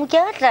nghèo muốn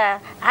chết rồi,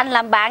 anh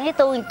làm bạn với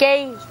tôi làm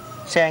chi?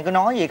 Sen cứ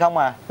nói gì không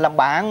à, làm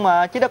bạn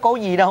mà chứ đó có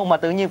gì đâu mà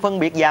tự nhiên phân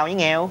biệt giàu với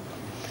nghèo.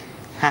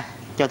 Ha,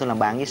 cho tôi làm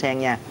bạn với Sen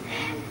nha.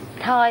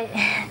 Thôi,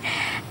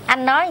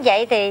 anh nói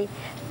vậy thì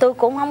tôi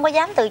cũng không có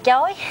dám từ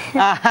chối.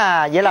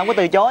 Vậy là không có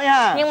từ chối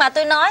ha. Nhưng mà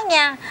tôi nói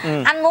nha,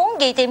 anh muốn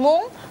gì thì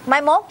muốn,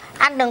 mai mốt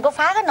anh đừng có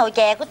phá cái nồi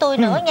chè của tôi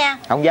nữa nha.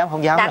 Không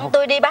dám Đặng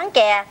tôi đi bán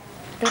chè.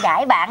 tôi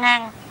đãi bạn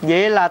ăn.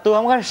 Vậy là tôi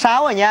không có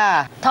sáo rồi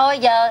nha. Thôi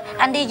giờ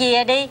anh đi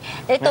về đi,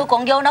 để tôi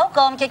còn vô nấu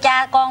cơm cho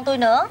cha con tôi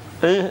nữa.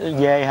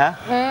 Về hả?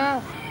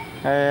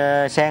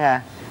 Sen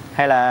à,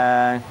 hay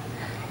là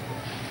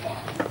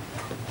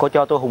cô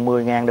cho tôi Hùng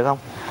 10.000 được không?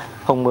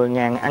 Hùng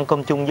 10.000 ăn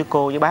cơm chung với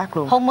cô với bác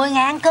luôn. Hùng 10.000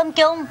 ăn cơm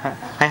chung?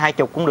 Hay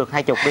 20 cũng được,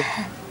 20 đi.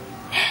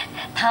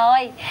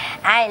 Thôi,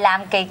 ai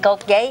làm kỳ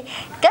cục vậy?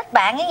 Kết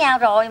bạn với nhau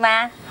rồi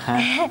mà.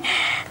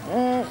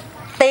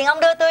 Tiền ông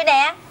đưa tôi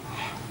nè.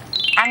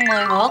 Ăn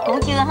 10 bữa cũng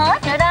chưa hết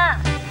nữa đó.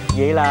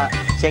 Vậy là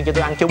Sen cho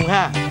tôi ăn chung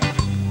ha.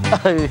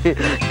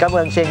 Cảm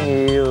ơn Sen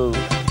nhiều.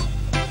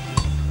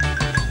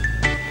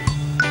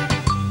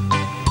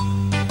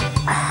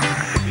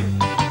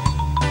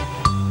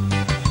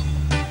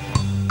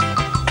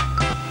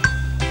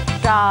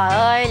 Trời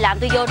ơi, làm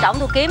tôi vô trọng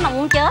tôi kiếm mà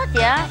muốn chết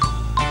vậy á.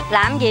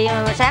 Làm gì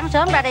mà sáng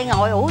sớm ra đây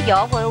ngồi ủ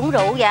dột rồi uống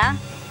rượu vậy?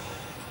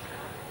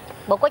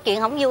 Bộ có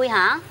chuyện không vui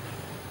hả?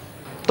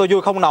 Tôi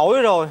vui không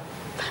nổi rồi.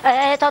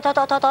 Ê,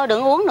 thôi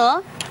đừng uống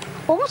nữa.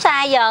 Uống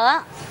sai giờ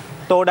á.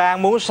 Tôi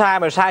đang muốn sai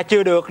mà sai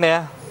chưa được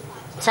nè.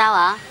 Sao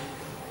hả?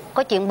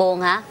 Có chuyện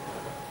buồn hả?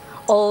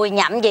 Ôi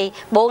nhậm gì,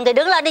 buồn thì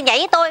đứng lên đi nhảy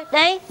với tôi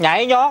đi.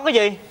 Nhảy nhót cái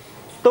gì?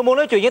 Tôi muốn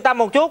nói chuyện với Tâm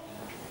một chút.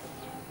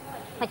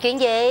 Mà chuyện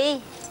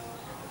gì?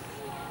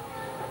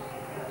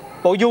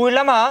 Bộ vui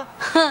lắm hả?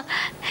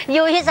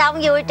 Vui hay sao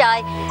không vui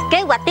trời.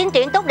 Kế hoạch tiến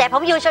triển tốt đẹp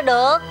không vui sao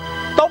được.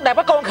 Tốt đẹp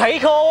cái con khỉ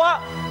khô á.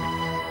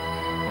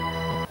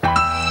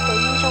 Tự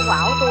nhiên sao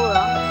quạo tôi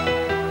hả?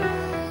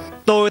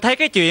 Tôi thấy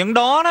cái chuyện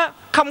đó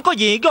không có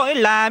gì gọi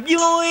là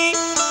vui.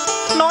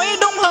 Nói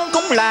đúng hơn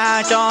cũng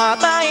là trò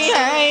tay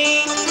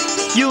hay.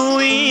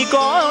 Vui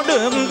có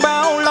được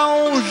bao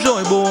lâu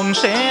rồi buồn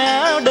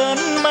sẽ đến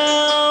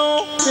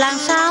mau. Làm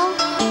sao?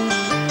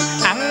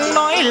 Ăn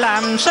nói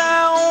làm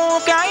sao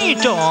cái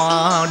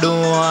trò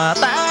đùa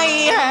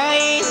tai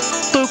hay.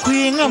 Tôi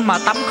khuyên mà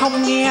Tâm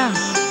không nghe.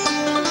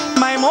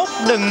 Mai mốt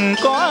đừng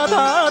có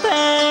thở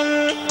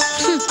than.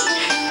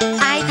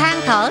 Ai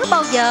than thở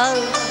bao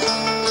giờ.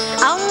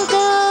 Ông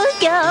cứ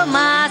chờ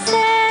mà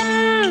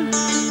xem.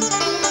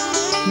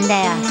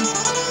 Nè,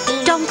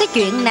 trong cái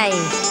chuyện này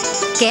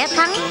kẻ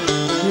thắng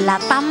là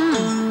Tâm.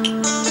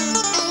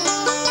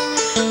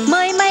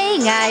 Mới mấy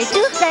ngày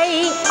trước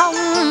đây ông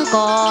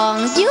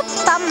còn giúp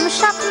Tâm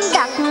sắp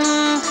đặt.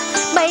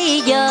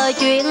 Bây giờ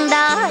chuyện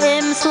đã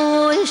êm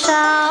xuôi,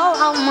 sao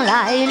ông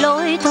lại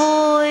lối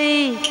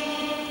thôi?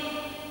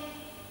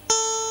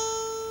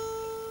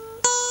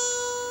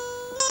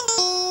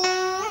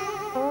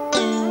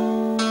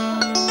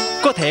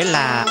 Có thể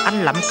là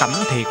anh lẩm cẩm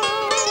thiệt,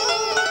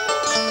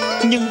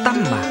 nhưng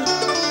Tâm mà,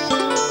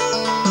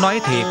 nói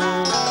thiệt,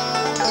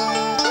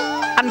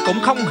 anh cũng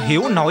không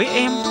hiểu nổi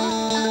em.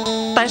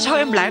 Tại sao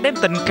em lại đem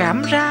tình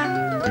cảm ra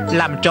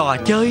làm trò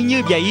chơi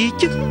như vậy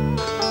chứ?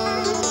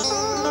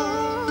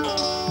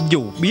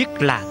 Dù biết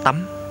là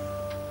Tâm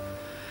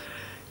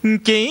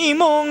chỉ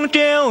muốn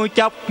trêu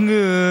chọc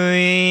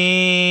người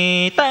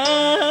ta,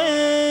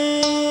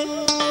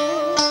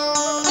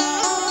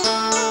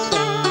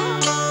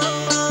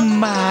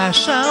 mà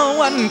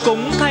sao anh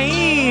cũng thấy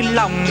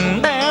lòng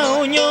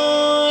đau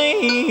nhói.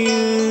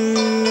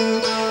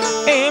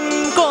 Em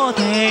có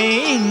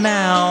thể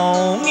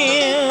nào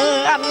nghe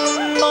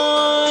anh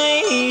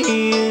nói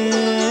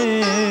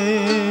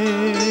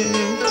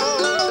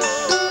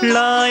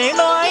lời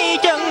nói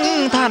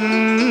chân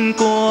thành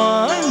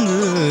của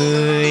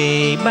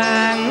người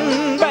bạn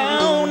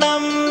bao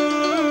năm.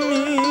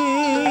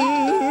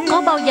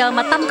 Có bao giờ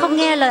mà Tâm không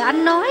nghe lời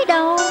anh nói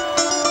đâu.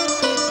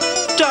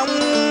 Trong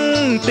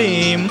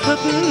tiềm thức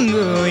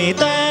người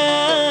ta,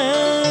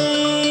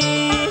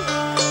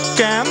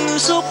 cảm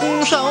xúc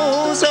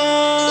sâu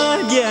xa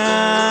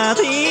và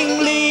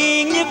thiêng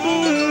liêng nhất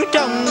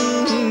trong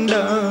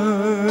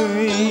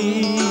đời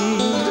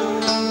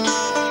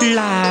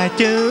là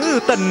chữ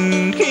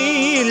tình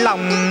khi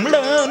lòng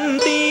lên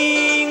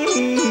tiếng.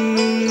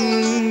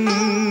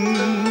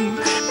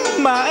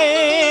 Mà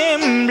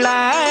em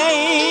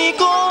lại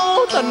cố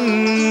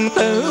tình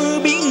tự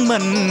biến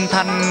mình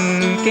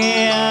thành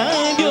kẻ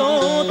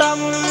vô tâm.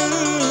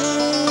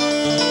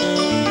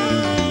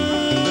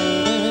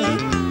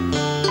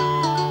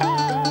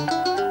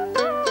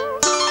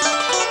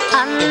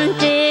 Anh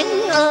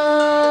Triển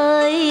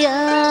ơi,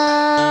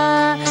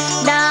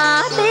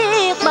 đã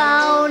biết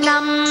bao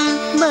năm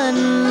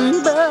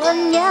mình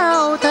bên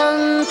nhau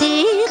thân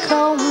thiết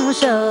không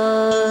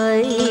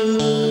rời.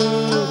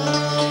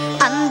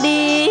 Anh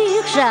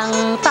biết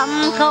rằng Tâm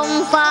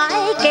không phải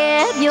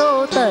kẻ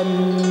vô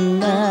tình,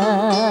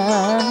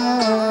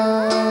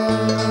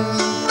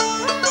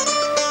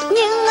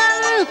 nhưng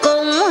anh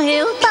cũng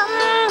hiểu Tâm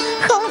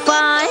không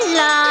phải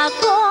là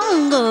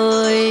con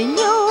người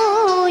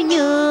nhu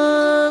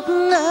nhược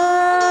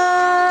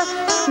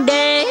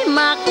để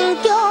mặc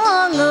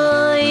cho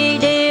người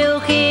điều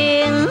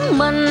khiển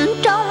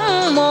mình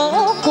trong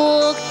một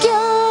cuộc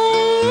chơi.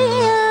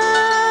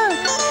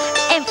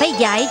 Em phải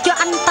dạy cho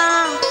anh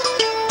ta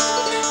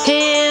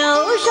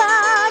hiểu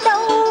ra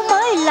đâu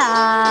mới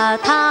là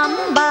tham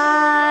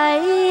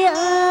bại.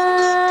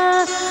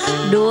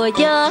 Đùa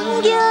giỡn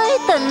với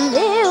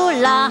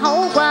là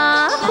hậu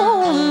quả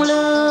khôn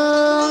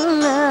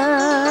lường.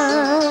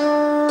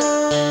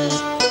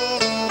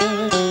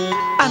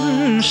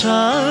 Anh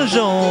sợ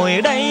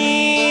rồi đây,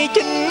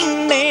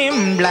 chính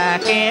em là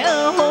kẻ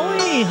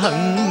hối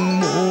hận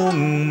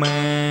muôn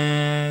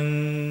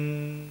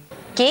màng.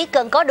 Chỉ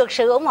cần có được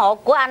sự ủng hộ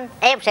của anh,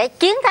 em sẽ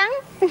chiến thắng.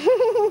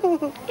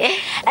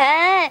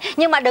 Ê,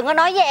 nhưng mà đừng có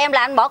nói với em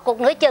là anh bỏ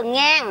cuộc nửa chừng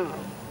nha.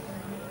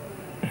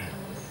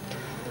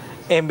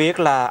 Em biết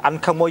là anh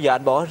không bao giờ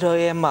anh bỏ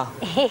rơi em mà.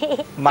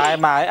 Mãi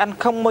mãi anh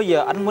không bao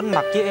giờ anh quýnh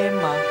mặt với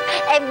em mà.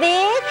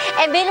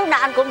 Em biết lúc nào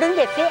anh cũng đứng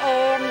về phía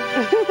em.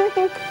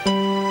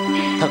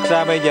 Thật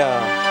ra bây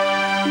giờ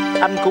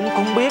anh cũng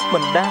không biết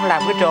mình đang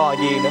làm cái trò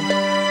gì nữa.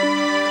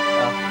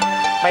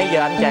 Bây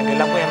giờ anh chàng Kỳ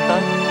Long của em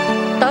tới.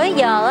 Tới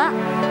giờ á?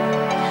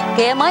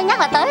 Kìa, mới nhắc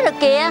là tới rồi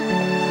kìa.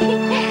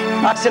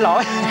 Xin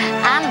lỗi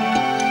Anh.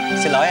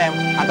 Xin lỗi em,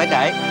 anh tới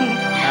trễ.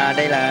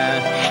 Đây là...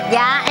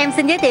 Dạ, em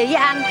xin giới thiệu với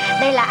anh.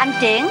 Đây là anh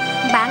Triển,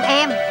 bạn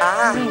em.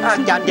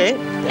 Chào anh Triển.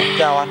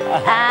 Chào anh.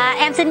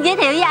 Em xin giới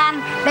thiệu với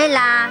anh. Đây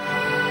là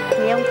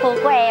chị ông phu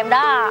của em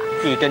đó.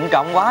 Gì trịnh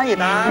trọng quá vậy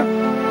ta?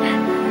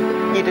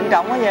 Gì trịnh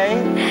trọng quá vậy?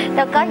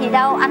 Đâu có gì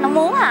đâu, anh không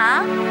muốn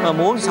hả?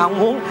 Muốn sao không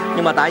muốn.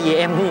 Nhưng mà tại vì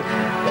em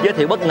giới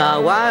thiệu bất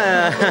ngờ quá.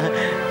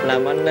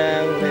 Làm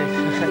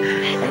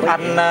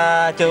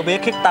anh chưa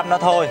biết Khiết Tâm đó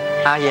thôi.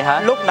 Vậy hả?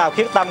 Lúc nào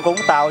Khiết Tâm cũng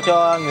tạo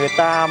cho người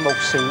ta một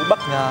sự bất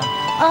ngờ.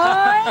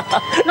 Ơi,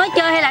 nói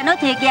chơi hay là nói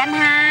thiệt vậy anh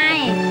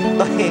hai?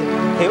 Tôi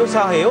hiểu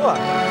sao hiểu à.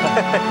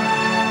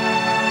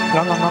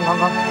 Ngon.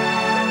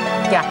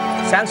 Chà,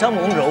 sáng sớm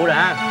uống rượu rồi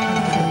ha.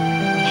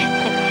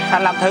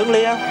 Anh làm thử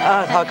ly không?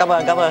 Thôi cảm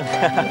ơn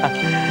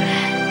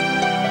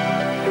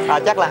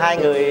chắc là hai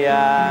người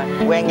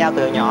quen nhau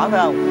từ nhỏ phải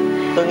không?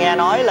 Tôi nghe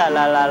nói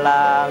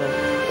là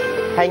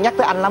hay nhắc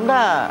tới anh lắm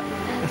đó.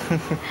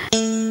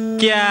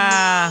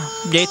 Chà,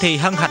 vậy thì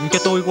hân hạnh cho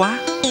tôi quá.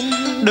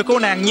 Được cô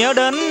nàng nhớ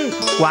đến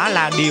quả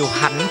là điều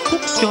hạnh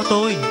phúc cho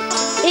tôi.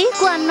 Ý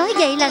của anh nói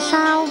vậy là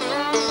sao?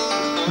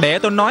 Để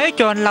tôi nói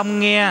cho anh Long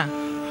nghe.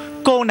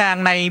 Cô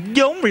nàng này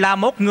vốn là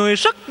một người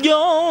rất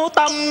vô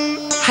tâm,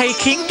 hay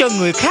khiến cho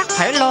người khác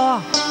phải lo.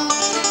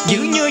 Dữ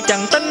như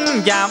chẳng tin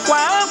và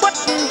quá quách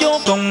vô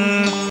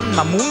cùng.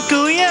 Mà muốn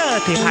cưới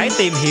thì phải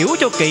tìm hiểu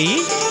cho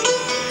kỹ,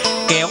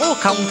 kẻo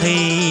không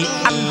thì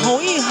anh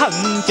hối hận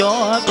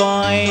cho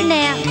coi.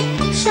 Nè,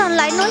 sao anh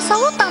lại nói xấu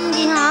Tâm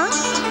vậy hả?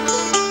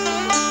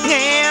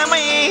 Nghe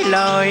mấy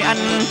lời anh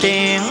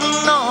Triển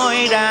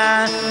nói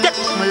ra, chắc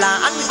là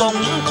anh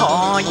cũng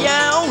thọ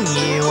giáo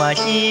nhiều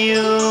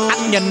chiêu.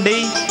 Anh nhìn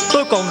đi,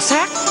 tôi còn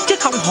xác chứ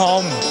không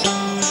hồn,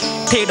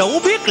 thì đủ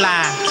biết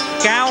là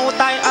cao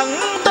tay ẩn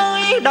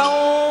tới đâu.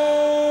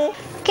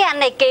 Cái anh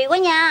này kỳ quá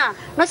nha,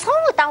 nói xấu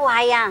người ta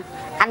hoài à.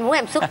 Anh muốn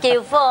em xuất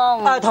chiêu phải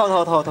không?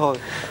 Thôi.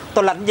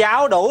 Tôi lãnh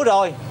giáo đủ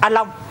rồi. Anh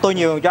Long, tôi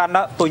nhường cho anh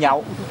đó, tôi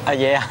nhậu.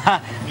 Vậy à?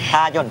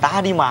 Tha cho người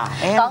ta đi mà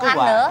em. Còn anh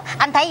nữa,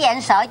 anh thấy vậy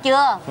anh sợ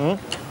chưa?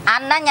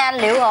 Anh đó nha, anh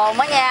liệu hồn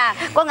đó nha.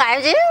 Có ngại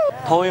em xíu.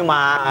 Thôi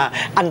mà,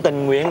 anh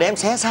tình nguyện để em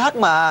xé xác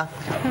mà.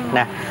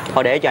 Nè,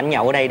 thôi để cho anh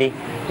nhậu ở đây đi.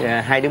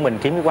 Hai đứa mình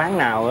kiếm cái quán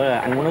nào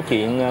anh muốn nói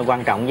chuyện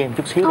quan trọng với em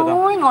chút xíu được không?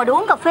 Thôi, ngồi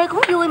uống cà phê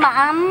cũng vui mà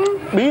anh.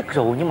 Biết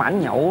rồi, nhưng mà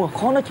anh nhậu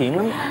khó nói chuyện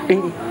lắm.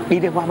 Đi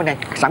qua bên này,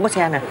 sẵn có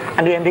xe nè.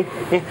 Anh đưa em đi.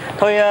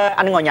 Thôi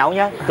anh ngồi nhậu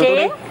nha. Chị,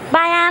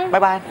 bye anh.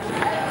 Bye.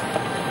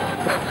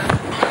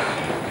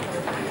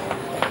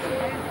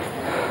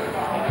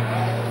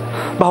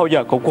 Bao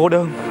giờ cũng cô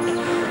đơn,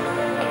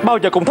 bao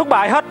giờ cũng thất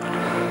bại hết.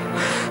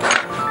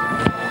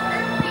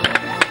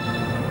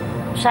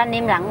 Sao anh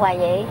im lặng hoài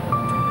vậy?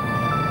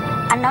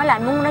 Anh nói là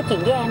anh muốn nói chuyện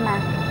với em mà.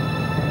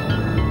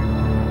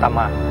 Tâm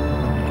à,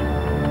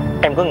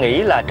 em có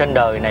nghĩ là trên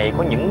đời này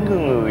có những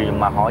người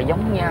mà họ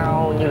giống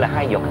nhau như là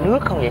hai giọt nước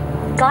không vậy?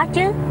 Có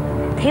chứ,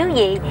 thiếu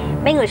gì.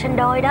 Mấy người sinh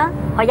đôi đó,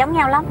 họ giống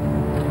nhau lắm.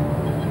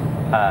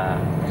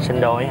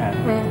 Sinh đôi hả?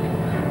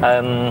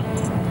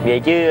 Vậy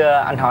chứ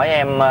anh hỏi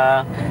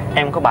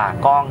em có bà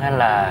con hay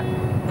là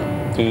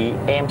chị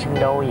em sinh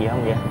đôi gì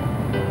không vậy?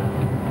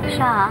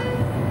 Sao hả?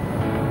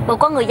 Bộ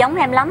có người giống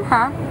em lắm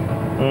hả?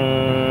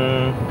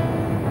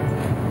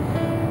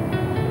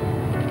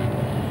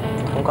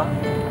 Không có.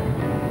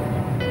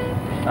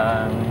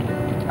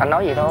 Anh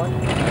nói vậy thôi.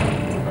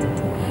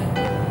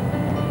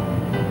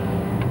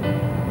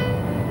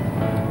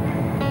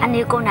 Anh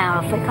yêu cô nào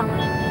rồi phải không?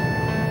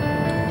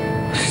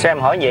 Sao em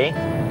hỏi vậy?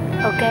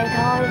 Ok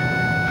thôi,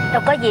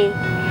 đâu có gì.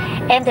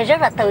 Em thì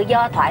rất là tự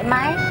do thoải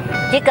mái.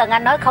 Chỉ cần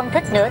anh nói không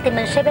thích nữa thì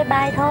mình sẽ bye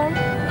bye thôi.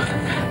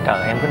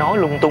 Trời, em cứ nói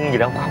lung tung gì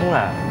đâu không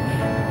à.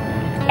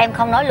 Em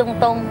không nói lung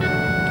tung,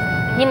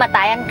 nhưng mà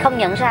tại anh không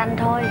nhận ra anh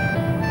thôi.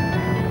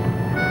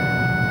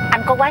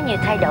 Anh có quá nhiều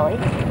thay đổi.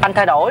 Anh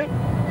thay đổi?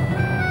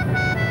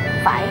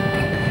 Phải.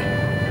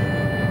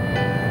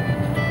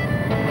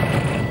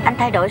 Anh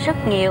thay đổi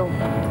rất nhiều.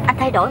 Anh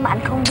thay đổi mà anh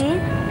không biết.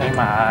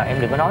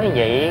 Em đừng có nói như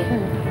vậy.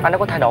 Anh đâu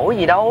có thay đổi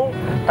gì đâu.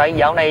 Tại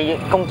dạo này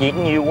công việc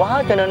nhiều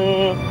quá cho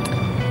nên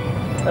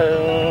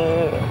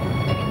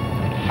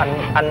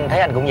anh thấy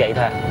anh cũng vậy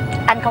thôi.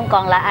 Anh không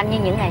còn là anh như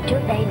những ngày trước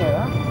đây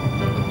nữa.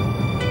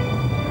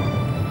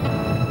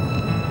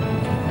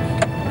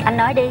 Anh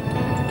nói đi.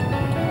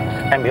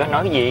 Em biểu anh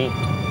nói cái gì?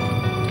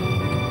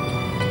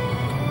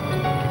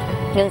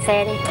 Ngừng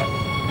xe đi.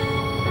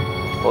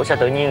 Ủa sao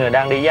tự nhiên người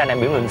đang đi với anh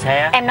em biểu ngừng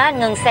xe? Em nói anh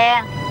ngừng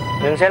xe.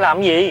 Ngừng xe làm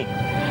cái gì?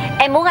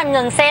 Em muốn anh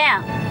ngừng xe.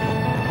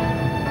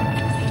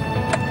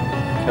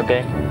 Ok.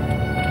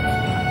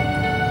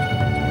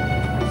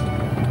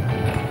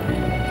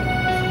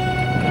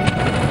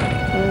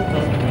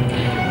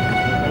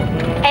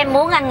 Em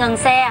muốn anh ngừng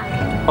xe.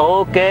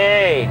 Ok.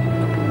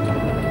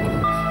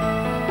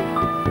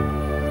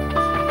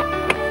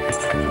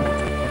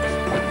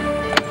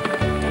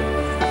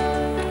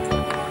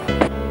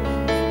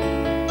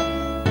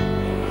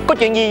 Có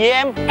chuyện gì vậy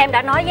em? Em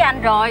đã nói với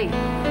anh rồi,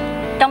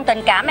 trong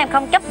tình cảm em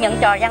không chấp nhận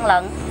trò gian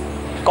lận.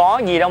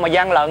 Có gì đâu mà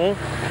gian lận.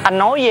 Anh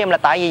nói với em là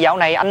tại vì dạo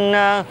này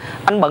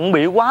anh bận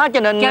bịu quá cho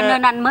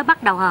nên anh mới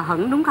bắt đầu hờ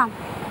hững đúng không?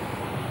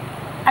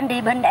 Anh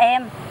đi bên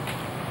em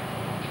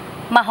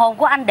mà hồn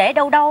của anh để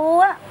đâu đâu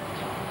á.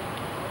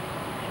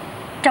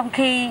 Trong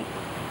khi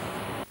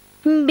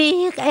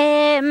biết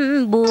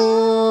em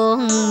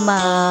buồn mà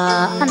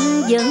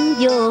anh vẫn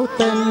vô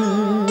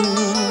tình.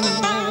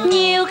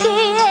 Nhiều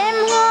khi em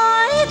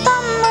hỏi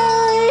tâm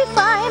ơi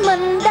phải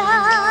mình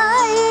đã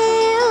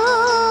yêu,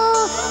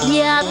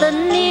 và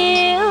tình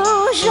yêu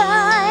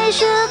sai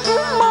sức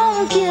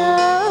mong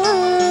chờ.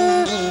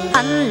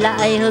 Anh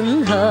lại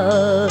hững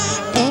hờ,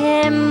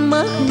 em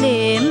mất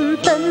niềm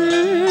tin.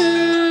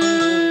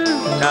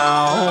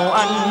 Nào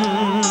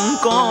anh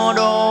có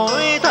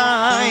đổi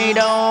thay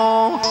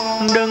đâu,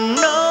 đừng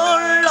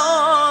nên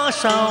lo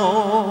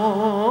sầu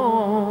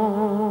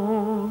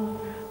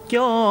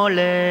cho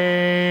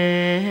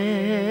lệ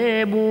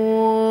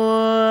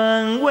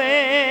buồn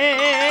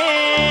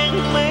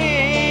quen mi.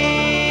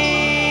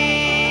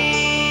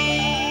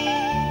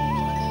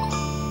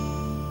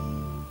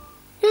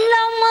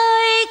 Long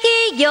ơi,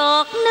 khi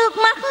giọt nước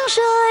mắt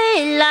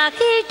rơi là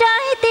khi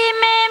trái tim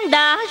em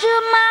đã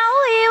rơm máu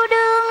yêu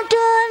đương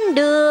trên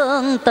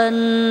đường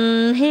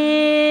tình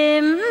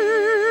hiểm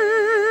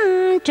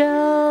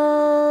trở.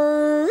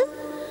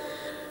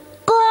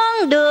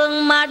 Con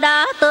đường mà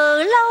đã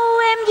từ lâu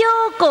em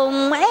vô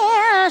cùng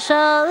e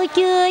sợ,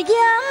 chưa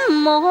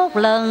dám một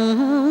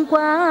lần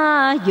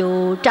qua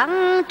dù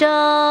trắng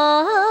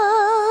trở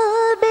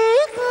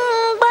biết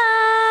bao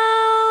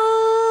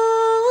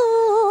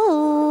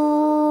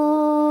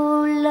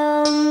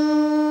lần.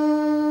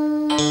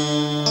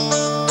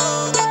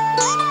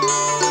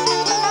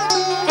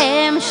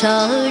 Em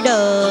sợ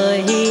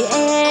đời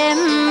em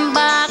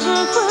bạc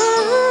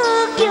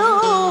phước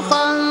vô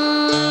phần,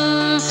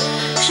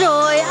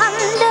 rồi anh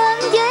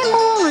đến với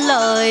muôn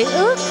lời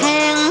ước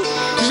hẹn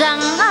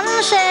rằng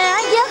anh sẽ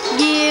dắt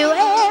dìu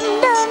em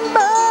đến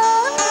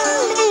bến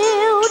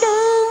yêu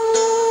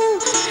đương.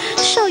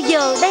 Sao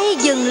giờ đây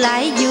dừng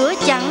lại giữa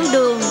chặng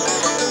đường,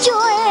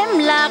 cho em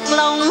lạc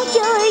lòng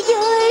chơi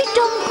vơi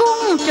trong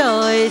khung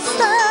trời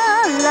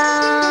xa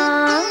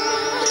lạ.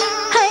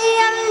 Hay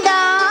anh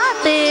đã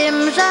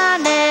tìm ra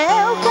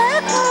nẻo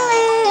khác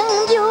yên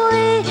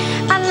vui,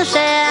 anh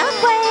sẽ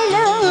quay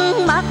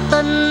lưng mặc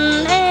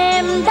tình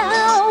em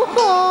đau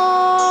khổ.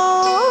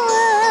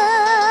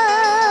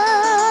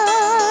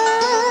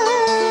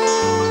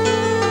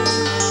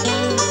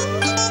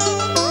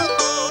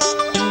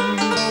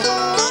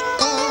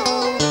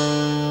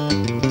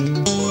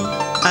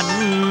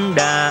 Anh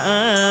đã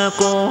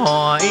cô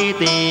hỏi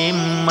tìm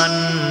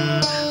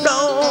anh,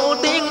 đâu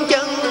tiếng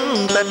chân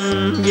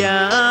tình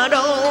và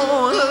đâu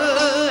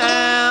hư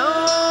ảo,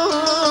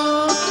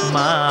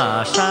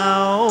 mà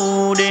sao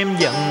đêm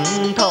vẫn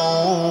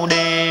thâu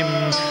đêm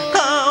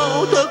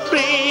thao thức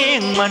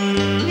riêng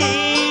mình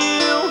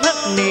yêu hết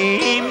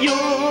niềm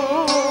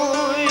vui.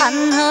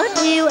 Anh hết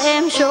yêu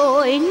em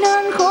rồi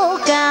nên khổ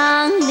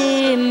càng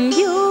niềm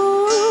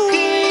vui.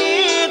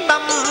 Khi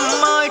tâm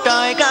ơi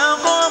trời cao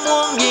có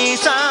muôn vì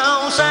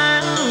sao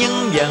sáng,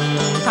 nhưng dần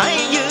thấy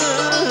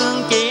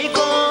dương chỉ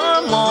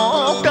có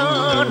một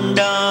trên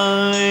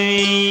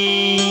đời.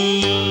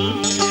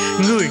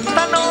 Người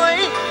ta nói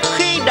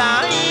khi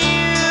đã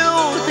yêu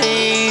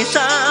thì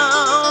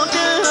sao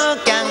chứ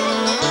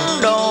chẳng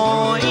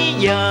đổi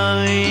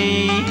dời,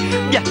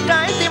 và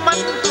trái tim anh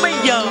bây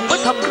giờ mới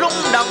thật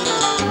rung động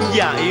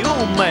và yếu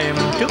mềm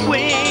trước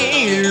quy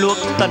luật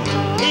tình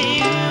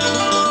yêu.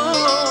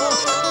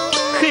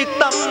 Khi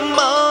tâm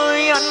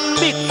ơi anh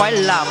biết phải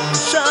làm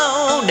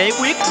sao để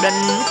quyết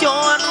định cho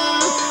anh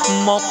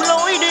một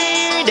lối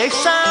đi để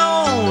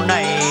sau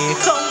này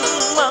không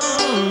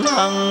ân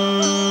hận.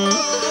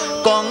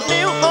 Còn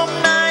nếu hôm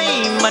nay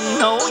mình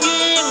hữu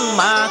duyên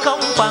mà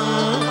không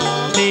phần,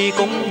 thì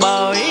cũng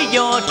bởi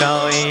do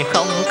trời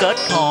không kết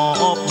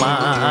hợp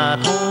mà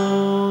thôi.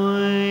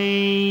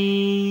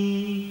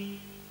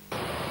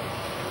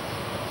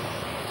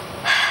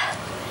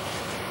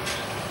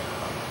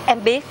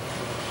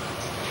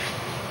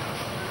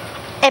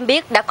 Em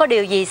biết đã có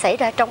điều gì xảy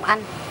ra trong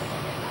anh,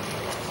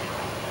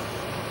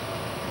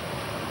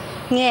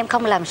 nhưng em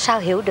không làm sao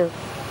hiểu được.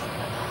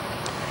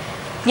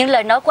 Những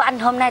lời nói của anh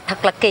hôm nay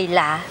thật là kỳ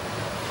lạ.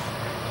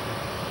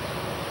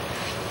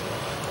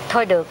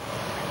 Thôi được,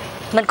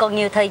 Mình còn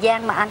nhiều thời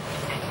gian mà anh.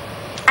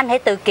 Anh hãy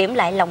tự kiểm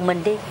lại lòng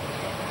mình đi.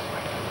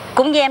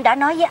 Cũng như em đã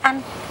nói với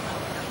anh,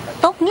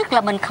 tốt nhất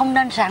là mình không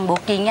nên ràng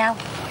buộc gì nhau.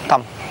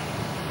 Tâm,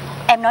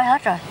 em nói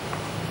hết rồi.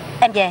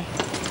 Em về.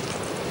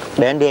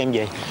 để anh đưa em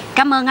về.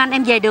 Cảm ơn anh,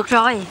 em về được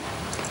rồi.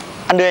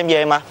 Anh đưa em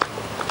về mà.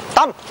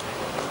 Tâm.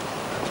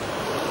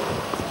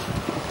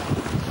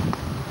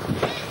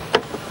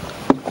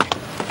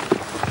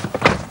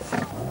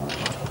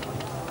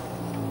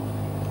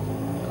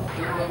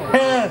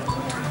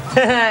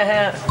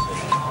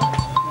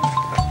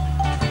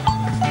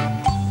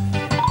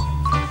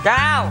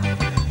 Sao?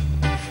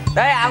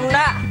 Tới ông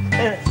đó.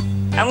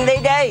 Ông đi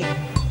đi.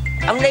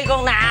 Ông đi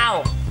con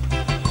nào?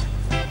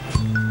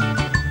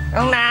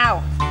 Con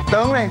nào?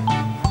 Tướng đi.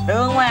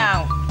 Tướng phải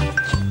không?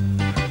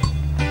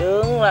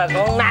 Tướng là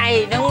con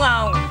này đúng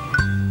không?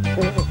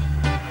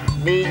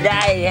 Đi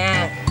đây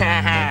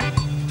ha.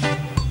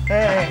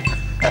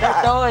 Tới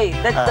tôi.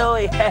 Tới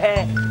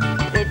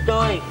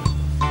tôi.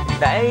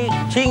 Để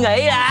suy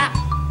nghĩ đã.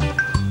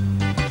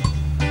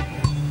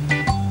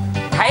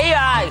 Thấy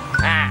rồi.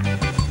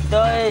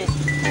 Tôi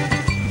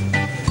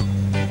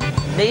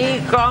đi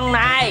con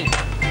này.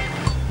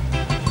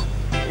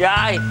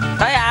 Rồi,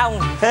 thấy không?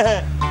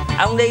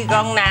 Ông đi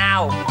con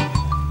nào?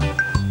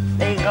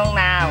 Đi con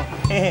nào?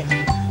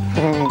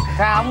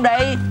 Sao không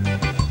đi?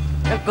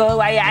 Nó cười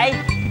hoài vậy?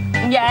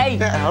 Không gì?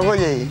 Không có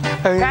gì.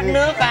 Khát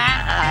nước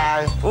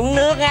hả? Uống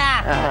nước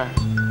nha.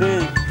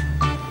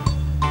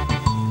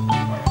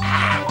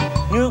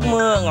 Nước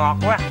mưa ngọt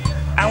quá.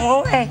 Ông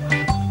uống đi.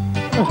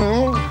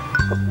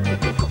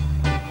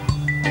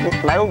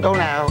 Nãy uống chỗ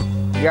nào?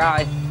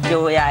 Rồi,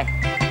 chui rồi.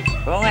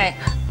 Uống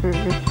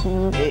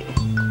đi.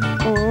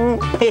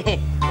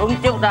 Uống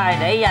chút thôi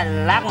để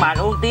dành lát mà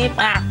uống tiếp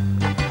ha.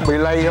 Bị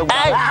lây không?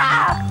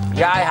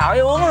 Rồi hỏi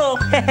uống luôn.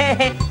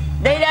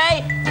 Đi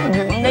đi.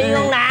 Đi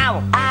con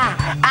nào?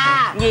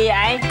 Gì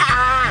vậy?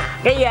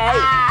 Cái gì?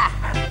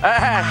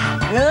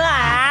 Ngứa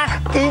hả?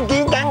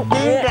 Kiến cắn.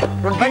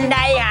 Bên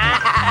đây hả?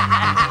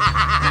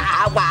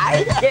 Không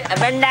phải.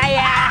 Bên đây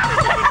à?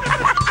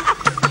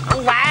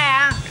 Không phải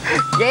hả?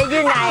 Vậy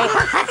dưới này.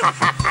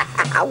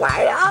 Không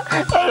phải đó.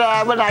 Đây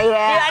là bên này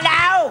nè. Đi ở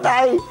đâu?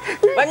 Đây.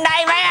 Bên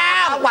đây phải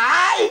không? Không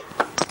phải.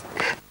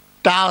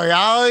 Trời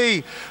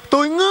ơi,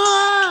 tôi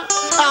ngứa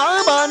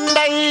ở bên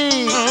đây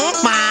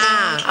mà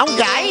ông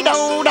gãi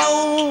đâu.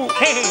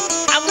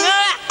 Ông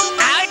ngứa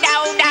ở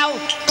đâu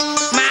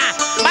mà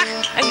bắt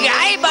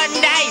gãi bên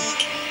đây.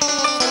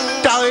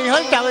 Trời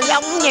ơi trời,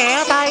 ông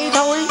nhẹ tay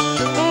thôi.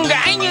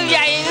 Gãi như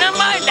vậy nó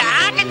mới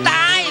đã cái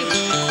tay.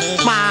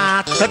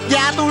 Mà thịt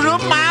da tôi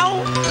rướm máu.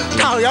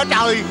 Trời ơi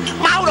trời,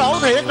 máu đổ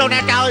thiệt rồi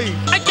nè trời.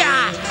 Ây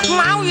chà,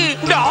 máu gì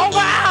đổ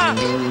quá.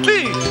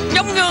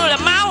 Giống như là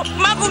máu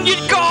con vịt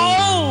cồ.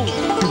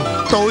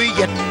 Tôi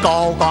vịt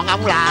cồ còn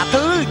ông là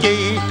thứ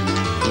gì?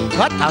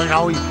 Hết thời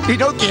rồi, đi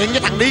nói chuyện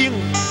với thằng điên.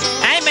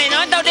 Ê, mày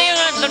nói tao điên,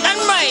 tao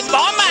đánh mày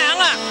bỏ mạng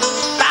à.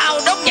 Tao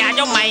đốt nhà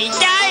cho mày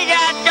cháy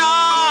ra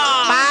cho.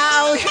 Ba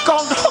ơi,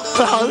 con thốt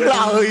lỡ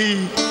lời.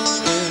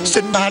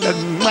 Xin ba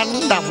đừng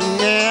manh động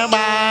nghe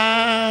ba.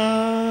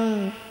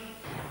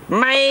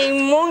 Mày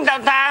muốn tao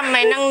tha,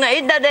 mày năn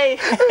nỉ tao đi.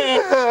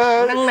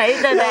 Năn nỉ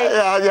tao đi.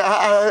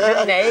 Dạ.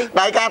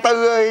 Đại ca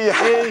Tư ơi.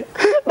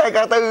 Đại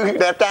ca Tư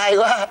đẹp trai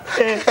quá.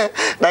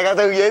 Đại ca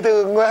Tư dễ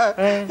thương quá.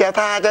 Dạ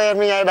tha cho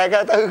em nha đại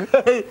ca Tư.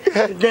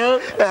 Được.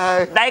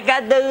 Đại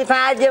ca Tư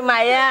tha cho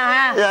mày á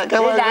ha. Dạ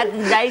cảm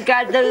ơn. Đại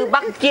ca Tư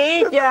bắt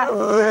chí cho.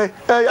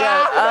 Trời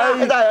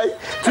ơi.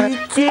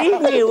 Chí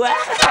nhiều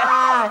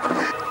quá.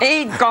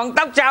 Ý, còn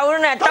tóc sâu nữa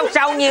nè. Tóc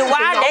sâu nhiều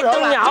quá để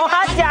tôi nhổ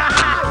hết cho.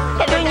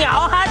 Tôi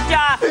nhổ hết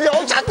cho.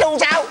 Nhổ sạch luôn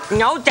sao?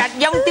 Nhổ sạch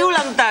giống Tiếu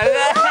Lâm Tự.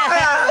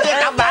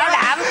 Bảo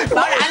đảm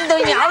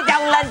tôi nhổ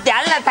trong lên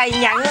chảnh là thầy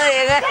nhận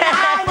liền.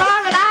 Bố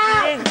rồi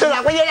đó. Tôi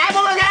làm cái gì đấy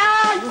bố rồi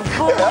ơi.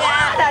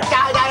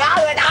 Trời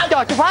ơi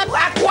Trời chú Pháp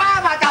ác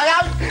quá mà trời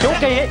ơi. chú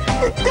kỳ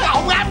Cái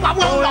ổng áp ổng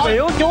luôn rồi.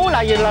 biểu chú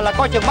là gì là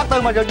coi chừng bác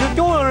Tư mà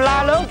chú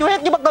la lớn chú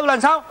hét với bác Tư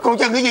lên sao? Còn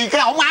chừng cái gì,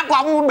 cái ổng áp của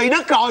ông bị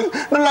đứt rồi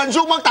nên lên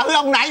xuống bất tử.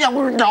 Ông nãy giờ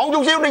nổ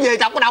chút xíu đi về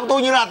chọc cái đầu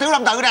tôi như là Tiếu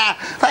Lâm Tự nè,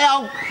 thấy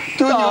không?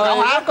 Chưa nhiều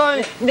đâu hả?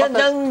 Đừng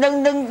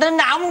tin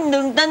ổng,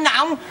 đừng tin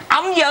ổng.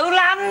 Ổng dữ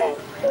lắm.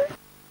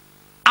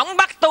 Ổng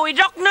bắt tôi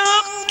rót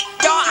nước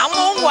cho ổng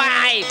uống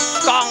hoài,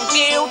 còn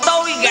kêu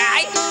tôi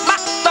gãi, bắt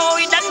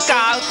tôi đánh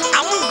cờ.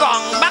 Ổng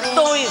còn bắt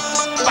tôi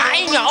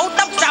phải nhổ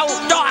tóc sâu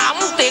cho ổng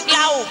tiệt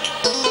lâu.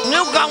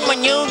 Nếu không mà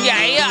như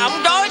vậy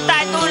ổng trói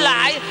tay tôi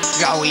lại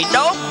rồi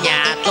đốt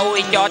nhà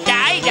tôi cho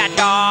cháy ra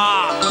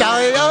trò.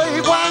 Trời ơi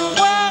quan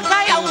quá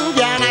cái ông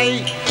già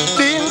này,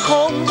 điên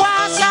khôn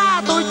quá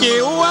xa tôi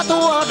chịu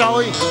thua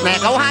rồi. Nè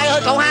cậu hai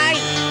ơi cậu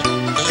hai,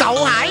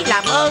 cậu hãy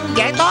làm ơn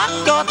giải thoát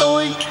cho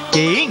tôi.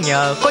 Chỉ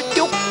nhờ có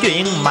chút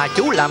chuyện mà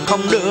chú làm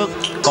không được,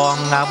 còn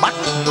bắt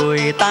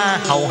người ta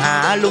hầu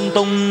hạ lung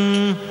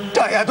tung.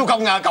 Trời Trời ơi, tôi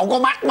không ngờ cậu có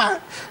mắt mà.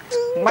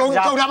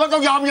 Con ra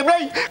con dòm giùm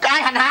đi.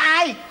 Ai hành hạ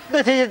ai?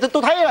 Thì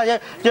tôi thấy là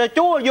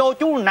chú vô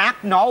chú nạt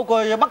nộ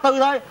rồi bắt Tư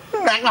thôi.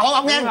 Nạt nộ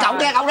ông nghe cậu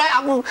nghe ông đấy,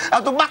 ông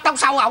tôi bắt tóc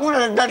sau ổng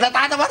là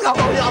tay tôi bắt không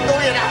dòm tôi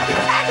vậy nè.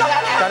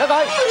 Trời đất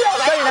ơi,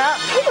 cái gì nè?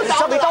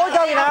 Sao bị tối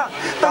chơi gì nè?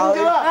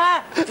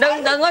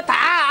 Đừng có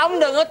thả ổng,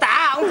 đừng có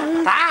thả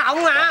ổng. Thả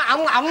ổng hả?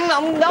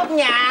 Ông đốt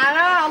nhà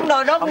đó, ông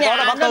đòi đốt nhà.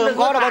 Không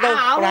có đâu bác Tư.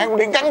 Con này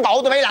điện cắn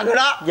cổ tôi mấy lần rồi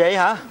đó. Vậy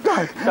hả?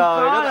 Trời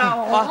đất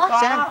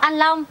ơi. Anh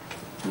Long.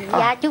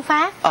 Dạ chú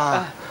Phát.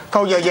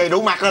 Con giờ về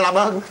đủ mặt rồi làm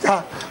ơn.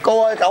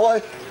 Cô ơi, cậu ơi,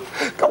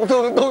 cậu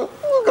thương tôi,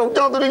 cậu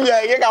cho tôi đi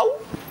về với cậu.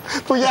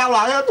 Tôi giao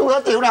lại tôi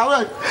hết chịu nổi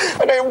rồi.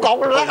 Ở đây ông cột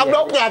lát ông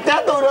đốt nhà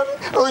chết tôi nữa.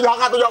 Tôi dọn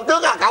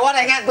trước cậu ở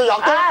đây nghe, tôi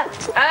dọn trước.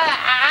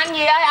 Anh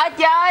gì ơi,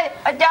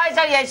 ở chơi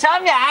sao về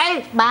sớm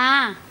vậy?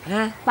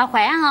 Bà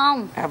khỏe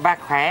không? Bà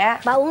khỏe.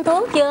 Bà uống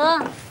thuốc chưa?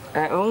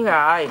 Uống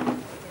rồi.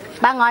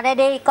 Bà ngồi đây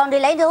đi, con đi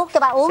lấy thuốc cho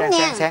bà uống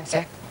nha.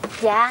 Sáng.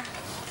 Dạ.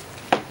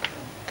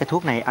 Cái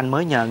thuốc này anh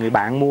mới nhờ người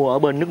bạn mua ở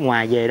bên nước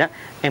ngoài về đó.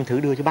 Em thử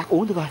đưa cho bác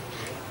uống thử coi.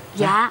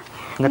 Dạ.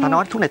 Người ta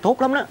nói thuốc này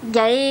tốt lắm đó.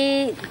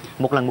 Vậy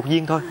Một lần một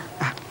viên thôi.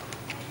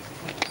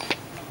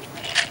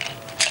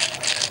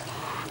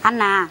 anh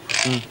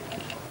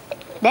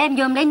để em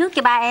vô em lấy nước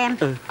cho ba em.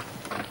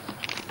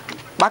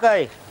 Bác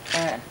ơi,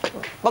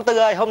 bác Tư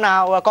ơi, hôm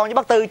nào con với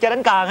bác Tư chơi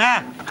đánh cờ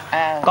ha.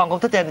 Con cũng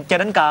thích chơi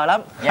đánh cờ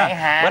lắm. Vậy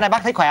hả? Bữa nay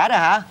bác thấy khỏe rồi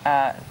hả?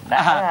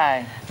 Đã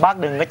rồi. Bác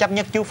đừng có chấp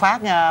nhất chú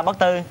Phát nha bác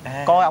Tư.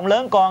 Coi ông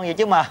lớn con vậy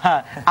chứ mà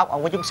ốc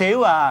ông có chút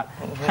xíu à.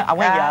 Ông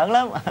hay giỡn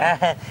lắm.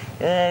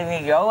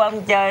 Rủ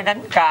ông chơi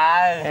đánh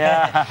cờ.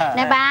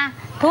 Nè ba,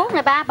 thuốc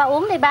nè ba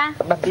uống đi ba.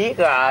 Ba biết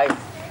rồi.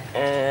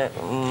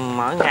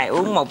 Mỗi ngày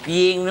uống một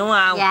viên đúng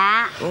không?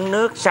 Dạ. Uống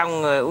nước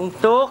xong rồi uống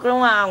thuốc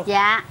đúng không?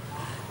 Dạ.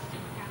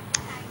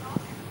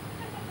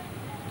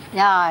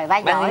 Rồi ba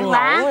giỏi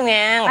quá. Ngủ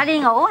nha. Ba đi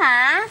ngủ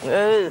hả?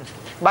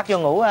 Bác vô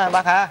ngủ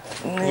bác hả?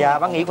 Dạ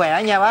bác nghỉ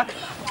khỏe nha bác.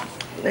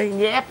 Đi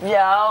dép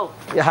vô.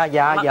 Dạ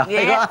giỏi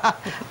quá.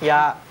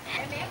 Dạ.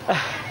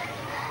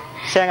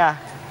 Sen à,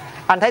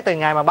 anh thấy từ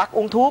ngày mà bác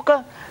uống thuốc á,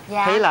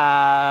 thấy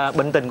là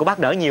bệnh tình của bác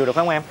đỡ nhiều rồi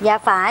phải không em? Dạ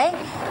phải.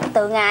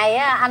 Từ ngày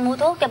anh mua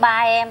thuốc cho ba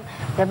em,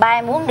 rồi ba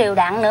em uống đều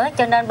đặn nữa,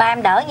 cho nên ba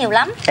em đỡ nhiều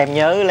lắm. Em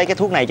nhớ lấy cái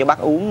thuốc này cho bác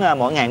uống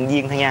mỗi ngày 1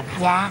 viên thôi nha.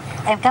 Dạ,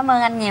 em cảm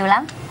ơn anh nhiều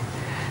lắm.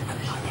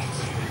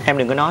 Em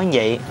đừng có nói như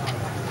vậy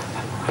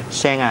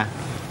Sen à.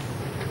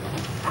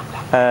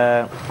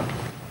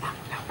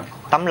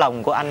 Tấm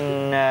lòng của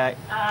anh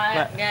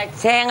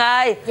Sen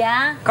ơi.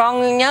 Dạ.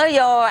 Con nhớ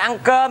vô ăn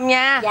cơm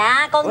nha.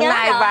 Dạ con nhớ rồi.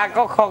 Bữa nay bà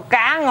có khô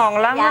cá ngon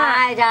lắm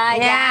á. Rồi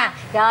nha.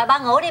 Rồi ba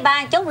ngủ đi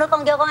ba, chút nữa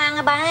con vô con ăn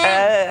nha ba ha.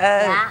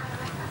 Dạ.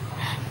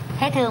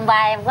 Thấy thương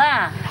ba em quá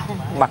à.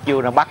 Mặc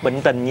dù là bác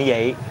bệnh tình như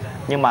vậy,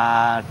 nhưng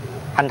mà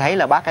anh thấy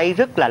là bác ấy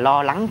rất là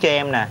lo lắng cho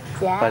em nè.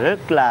 Dạ. Và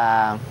rất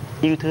là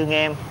yêu thương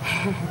em.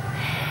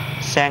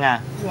 Sen à.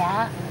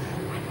 Dạ.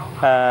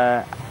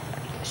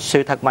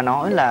 Sự thật mà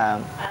nói là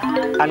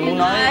anh muốn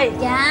nói.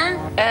 Dạ.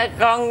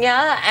 Con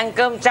nhớ ăn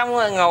cơm xong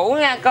rồi ngủ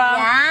nha con.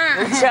 Dạ.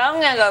 Ngủ sớm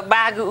nha, rồi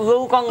ba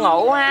gu con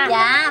ngủ ha.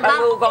 Dạ. Ba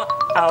gu con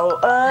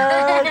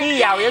với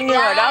dầu giống như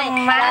rồi đó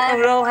má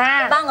con ru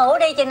ha. Ba ngủ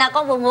đi, chừng nào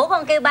con buồn ngủ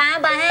con kêu ba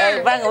ha.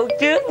 Ba ngủ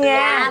trước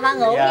nha. Dạ ba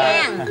ngủ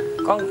nha.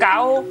 Con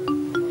cậu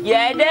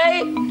về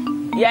đi.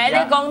 Về đi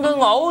con tôi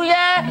ngủ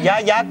với.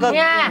 Dạ con.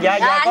 Dạ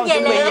con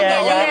chuẩn bị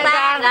về.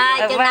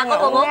 Rồi chừng nào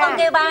con buồn ngủ con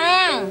kêu ba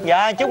ha.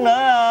 Dạ chút nữa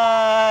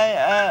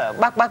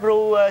bác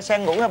ru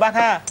Sen ngủ nha bác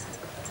ha.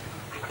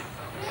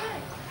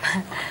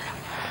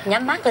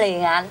 Nhắm mắt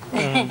liền anh.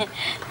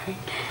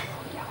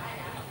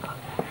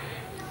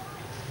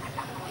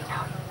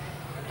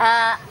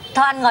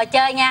 Thôi anh ngồi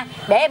chơi nha,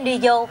 để em đi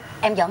vô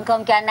em dọn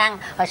cơm cho anh ăn.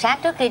 Hồi sáng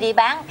trước khi đi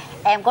bán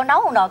em có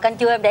nấu một nồi canh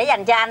chua em để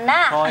dành cho anh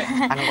đó. Thôi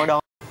anh không có đâu.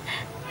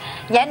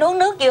 Dạ anh uống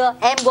nước chưa?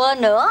 Em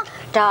quên nữa.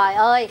 Trời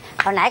ơi,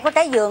 hồi nãy có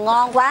trái dừa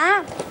ngon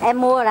quá.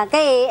 Em mua là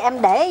cái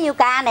em để vô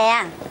ca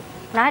nè.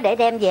 Nói để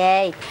đem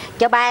về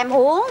cho ba em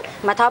uống.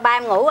 Mà thôi ba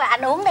em ngủ rồi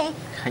anh uống đi.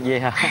 Gì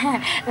hả?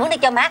 Uống đi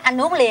cho mát,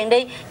 anh uống liền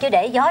đi. Chứ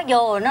để gió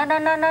vô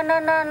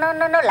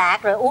nó lạc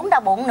rồi uống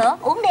đau bụng nữa.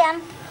 Uống đi anh.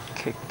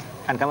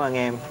 Anh cảm ơn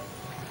em.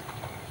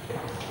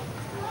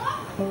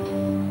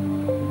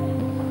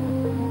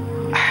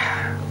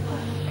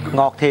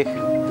 Ngọt thiệt.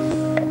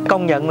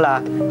 Công nhận là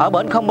ở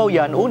bển không bao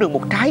giờ anh uống được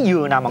một trái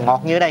dừa nào mà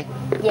ngọt như ở đây.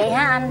 Vậy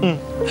hả anh?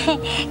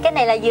 Cái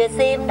này là dừa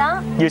xiêm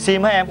đó. Dừa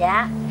xiêm hả em?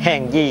 Dạ.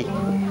 Hèn gì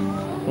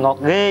ngọt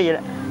ghê vậy đó.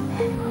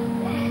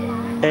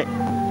 Ê.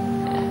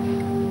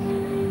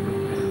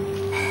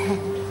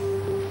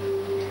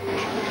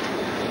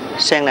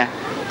 Sen nè.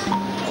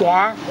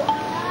 Dạ.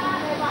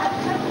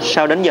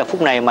 Sao đến giờ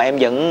phút này mà em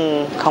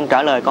vẫn không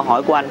trả lời câu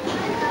hỏi của anh?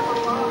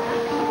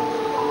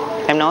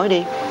 Em nói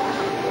đi.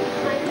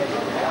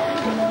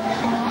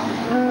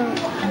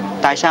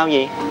 Tại sao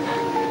vậy?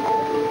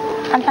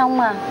 Anh Long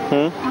à.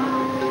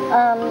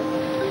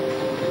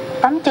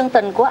 Tấm chân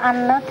tình của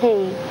anh đó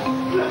thì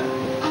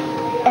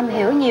em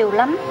hiểu nhiều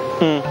lắm.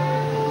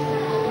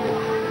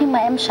 Nhưng mà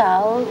em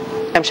sợ.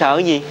 Em sợ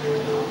cái gì?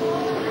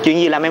 Chuyện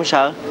gì làm em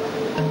sợ?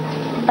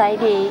 Tại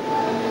vì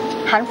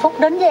Hạnh phúc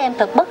đến với em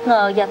thật bất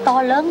ngờ và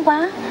to lớn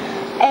quá.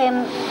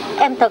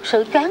 Em thật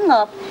sự choáng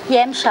ngợp và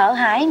em sợ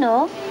hãi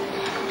nữa.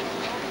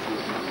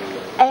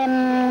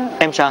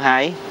 Em sợ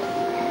hãi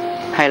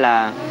hay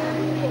là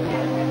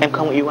em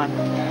không yêu anh?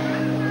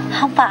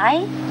 Không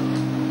phải.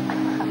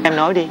 Em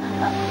nói đi,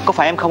 có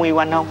phải em không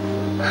yêu anh không?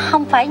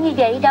 Không phải như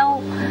vậy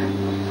đâu.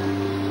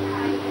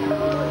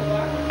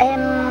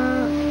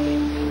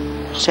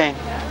 Sen,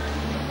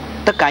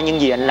 tất cả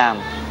những gì anh làm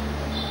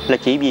là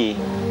chỉ vì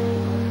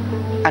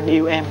anh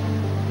yêu em.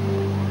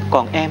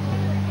 Còn em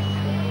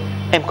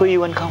có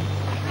yêu anh không?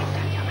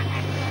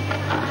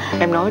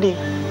 Em nói đi.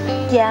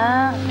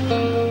 Dạ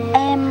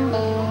em...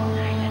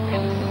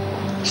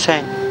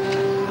 Sen,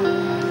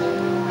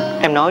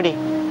 em nói đi.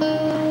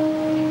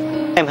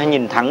 Em hãy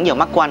nhìn thẳng vào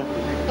mắt của anh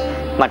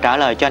mà trả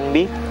lời cho anh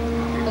biết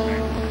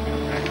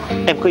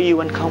em có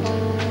yêu anh không?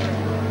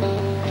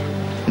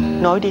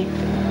 Nói đi,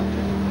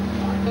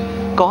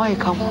 có hay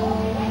không?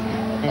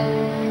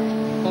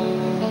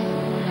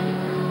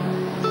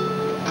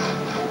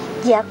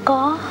 Dạ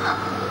có.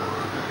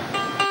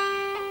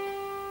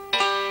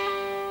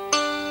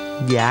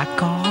 Dạ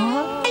có.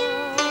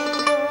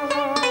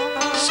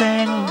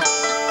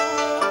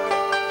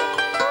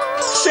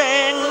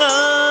 Sen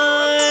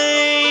ơi,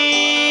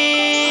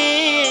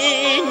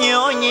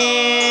 nhỏ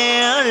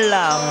nhẹ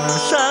làm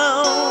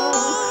sao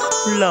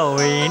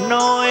lời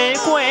nói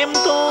của em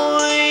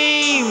thôi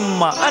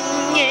mà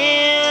anh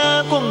nghe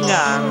có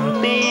ngàn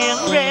tiếng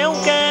réo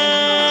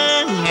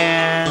ca,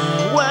 ngàn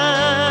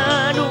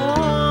hoa đua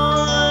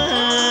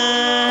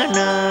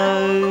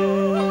nở.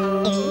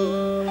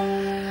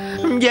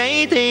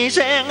 Vậy thì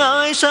Sen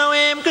ơi, sao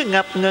em cứ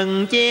ngập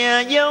ngừng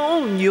che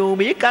giấu, dù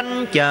biết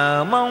anh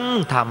chờ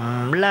mong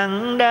thầm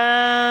lặng đã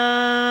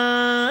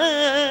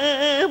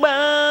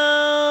bao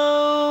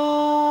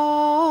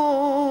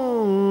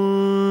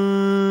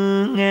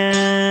ngày.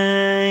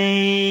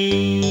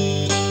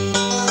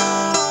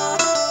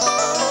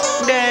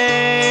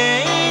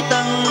 Để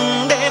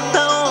từng đêm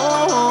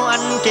thâu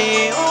anh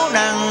chịu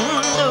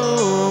nặng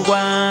ưu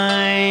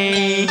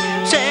hoài.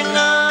 Sen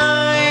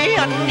ơi,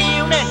 anh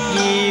yêu nét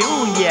dịu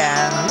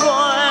dàng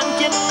đoan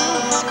chính,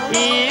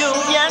 yêu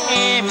dáng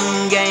em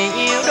gầy,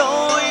 yêu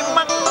đôi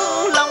mắt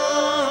long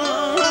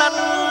lanh,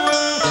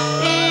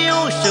 yêu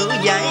sự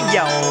dãi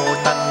dầu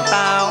tần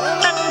tảo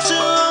nắng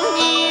sương,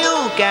 yêu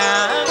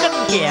cả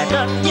cánh chè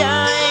trên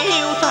vai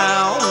hiu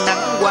thảo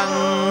nắng quằn.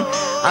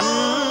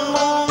 Anh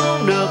muốn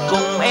được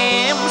cùng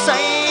em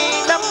xây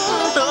đắp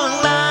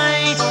tương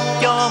lai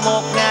cho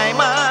một ngày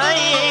mai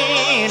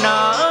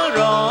nở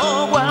rộ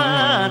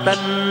hoa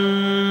tình.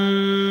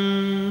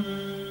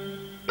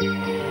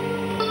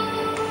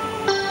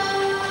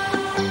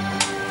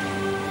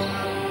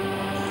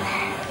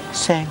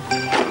 Sen,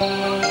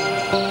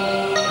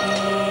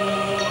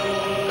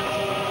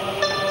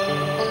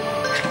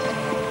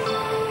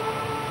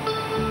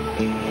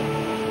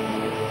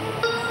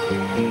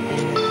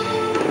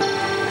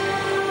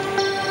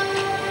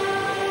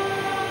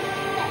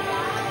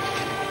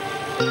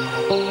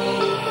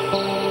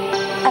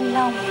 Anh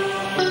Long,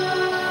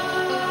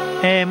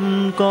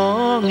 em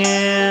có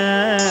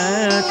nghe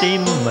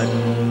tim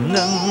mình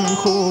ngân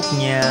khúc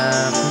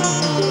nhạc,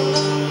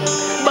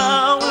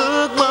 bao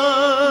ước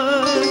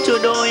mơ cho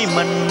đôi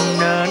mình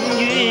nên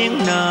duyên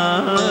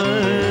nợ.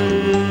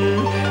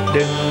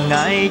 Đừng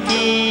ngại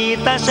chi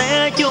ta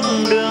sẽ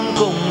chung đường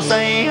cùng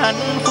xây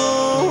hạnh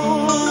phúc,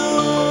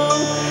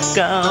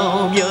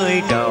 cao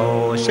với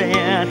trầu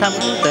sẽ thắm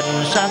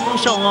tình sắc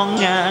son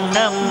ngàn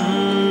năm.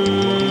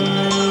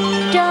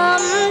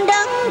 Trầm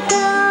đắng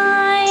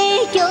cay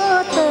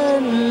cho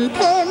tình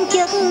thêm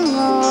chất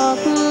ngọt,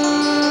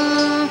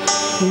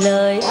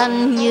 lời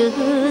anh như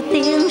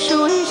tiếng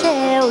suối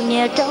reo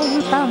nhẹ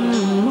trong tâm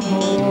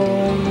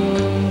hồn.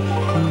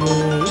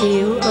 Người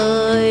yêu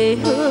ơi,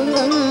 hương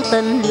ân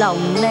tình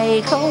lòng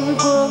này không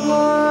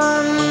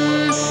quên,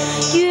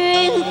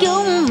 duyên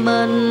chúng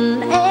mình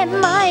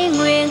em mãi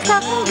nguyện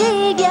khắc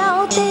ghi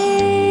vào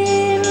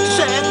tim.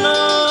 Sen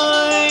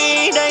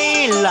ơi,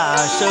 đây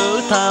là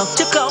sự thật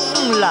chứ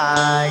không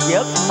là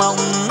giấc mộng,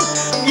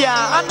 và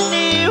anh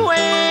yêu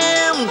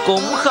em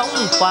cũng không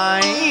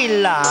phải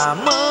là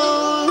mơ.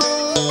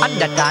 Anh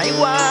đã trải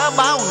qua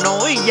bao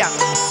nỗi dằn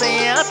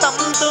xé tâm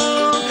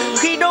tư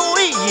khi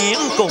đối diện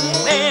cùng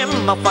em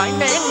mà phải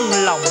nén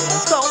lòng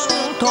không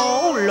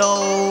thổ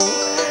lộ.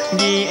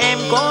 Vì em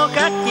có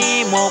khác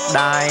chi một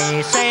đài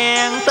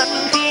sen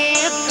tinh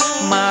khiết,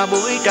 mà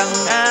bụi trần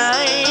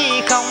ai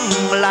không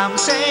làm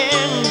sen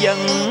dần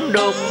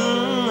đục.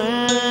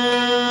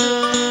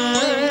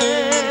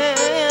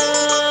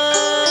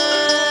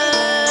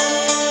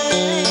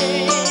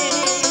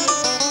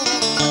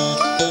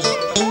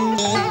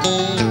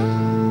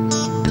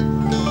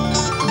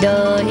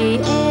 Đời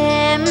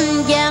em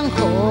gian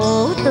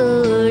khổ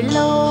từ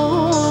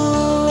lâu,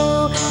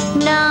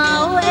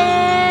 nào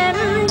em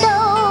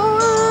đâu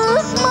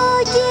ước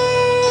mơ chi.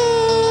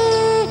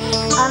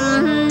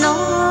 Anh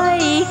nói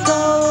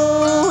câu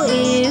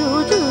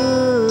yêu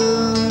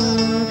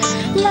thương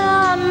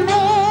làm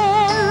em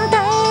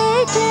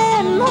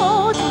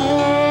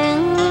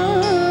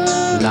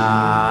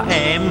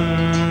em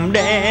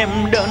đem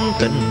đến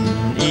tình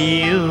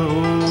yêu.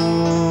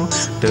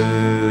 Từ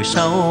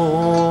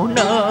sâu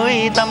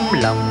nơi tấm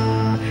lòng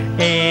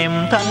em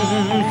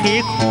thanh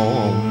khiết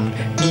hồn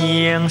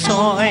nhiên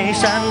soi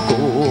sáng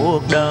cuộc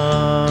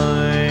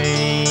đời.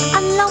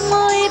 Anh Long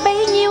ơi,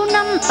 bấy nhiêu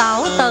năm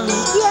tạo tầng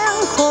gian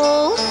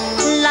khổ,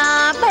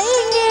 là bấy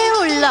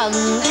nhiêu lần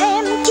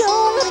em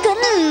chốn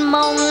kính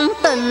mong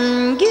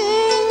tình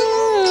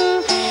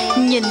duyên.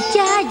 Nhìn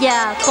cha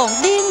già còn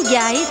điên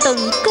dại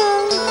từng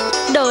cơn,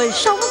 đời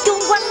sống chung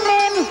quanh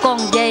em còn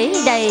dậy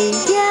đầy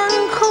gian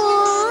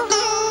khó.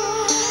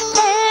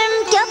 Em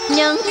chấp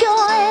nhận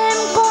cho em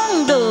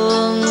con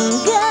đường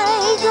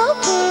gai góc,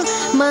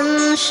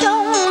 mình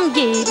sống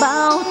vì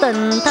bao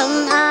tình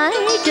thân ái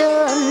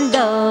trên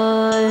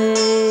đời.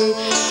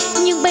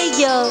 Nhưng bây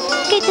giờ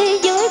cái thế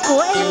giới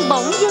của em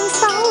bỗng dưng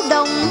xáo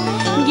động,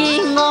 vì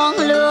ngọn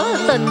lửa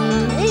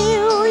tình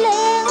yêu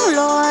lén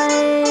loài.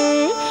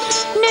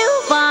 Nếu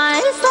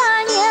phải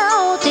xa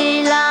nhau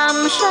thì làm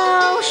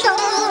sao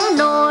sống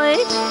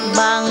nổi,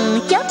 bằng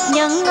chấp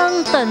nhận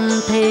ân tình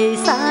thì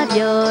xa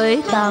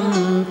vời tầm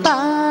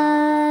tay.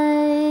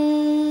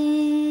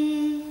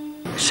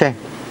 Sen,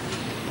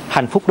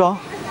 hạnh phúc đó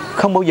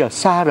không bao giờ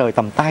xa rời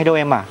tầm tay đâu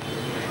em à.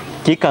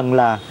 Chỉ cần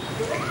là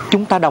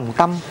chúng ta đồng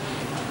tâm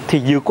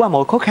thì vượt qua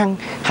mọi khó khăn,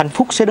 hạnh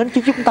phúc sẽ đến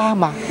với chúng ta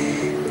mà.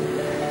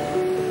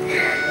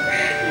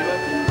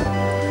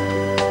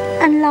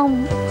 Anh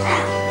Long.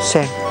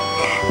 Sen,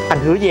 anh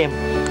hứa với em,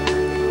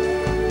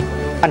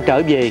 anh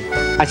trở về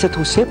anh sẽ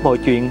thu xếp mọi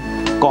chuyện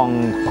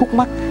còn khúc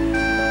mắc,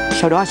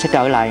 sau đó anh sẽ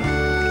trở lại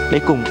để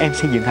cùng em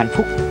xây dựng hạnh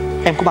phúc.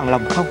 Em có bằng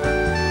lòng không?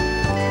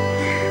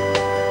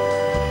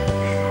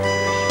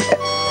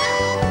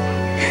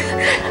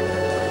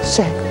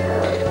 Sen.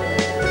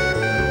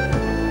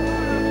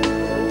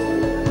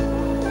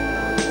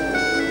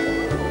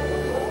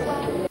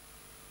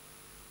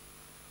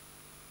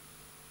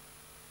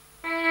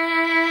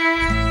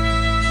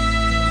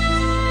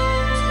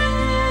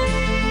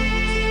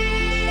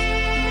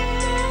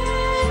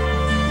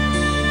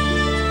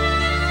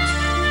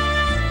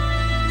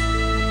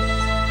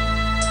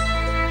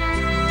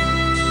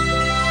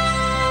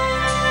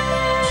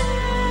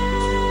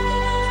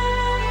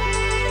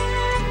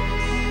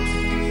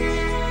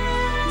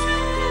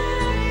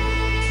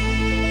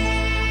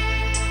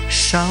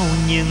 Sau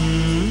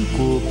những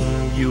cuộc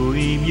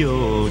vui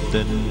vô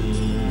tình,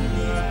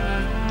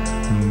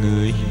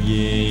 người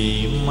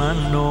về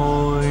mang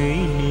nỗi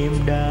niềm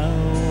đau.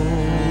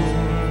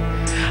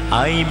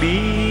 Ai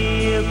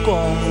biết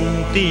con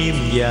tim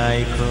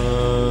dài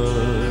khờ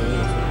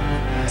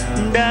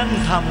đang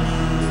thầm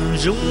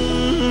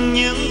rung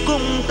những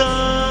cung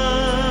tơ,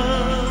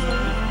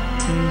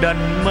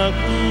 đành mất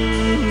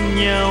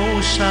nhau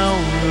sao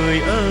người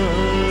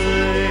ơi.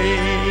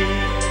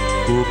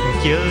 Cuộc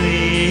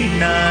chơi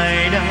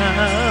này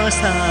đã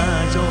xa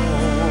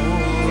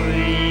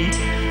rồi,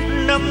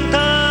 năm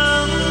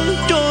tháng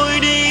trôi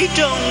đi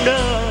trong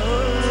đời,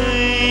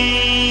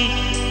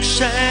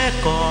 sẽ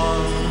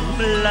còn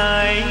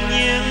lại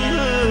những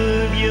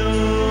hư vô.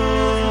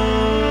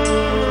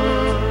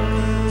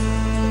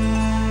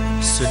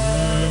 Xin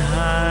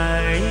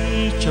hãy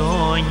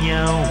cho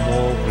nhau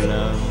một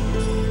lần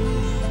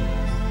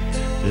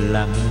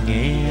lắng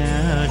nghe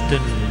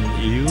tình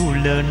yêu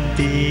lên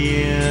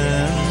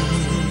tiếng,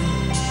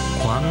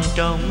 khoảng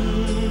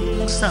trống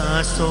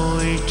xa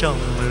xôi trong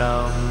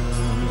lòng,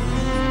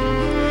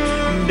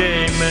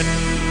 để mình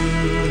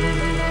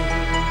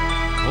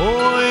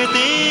hồi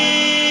tiếng.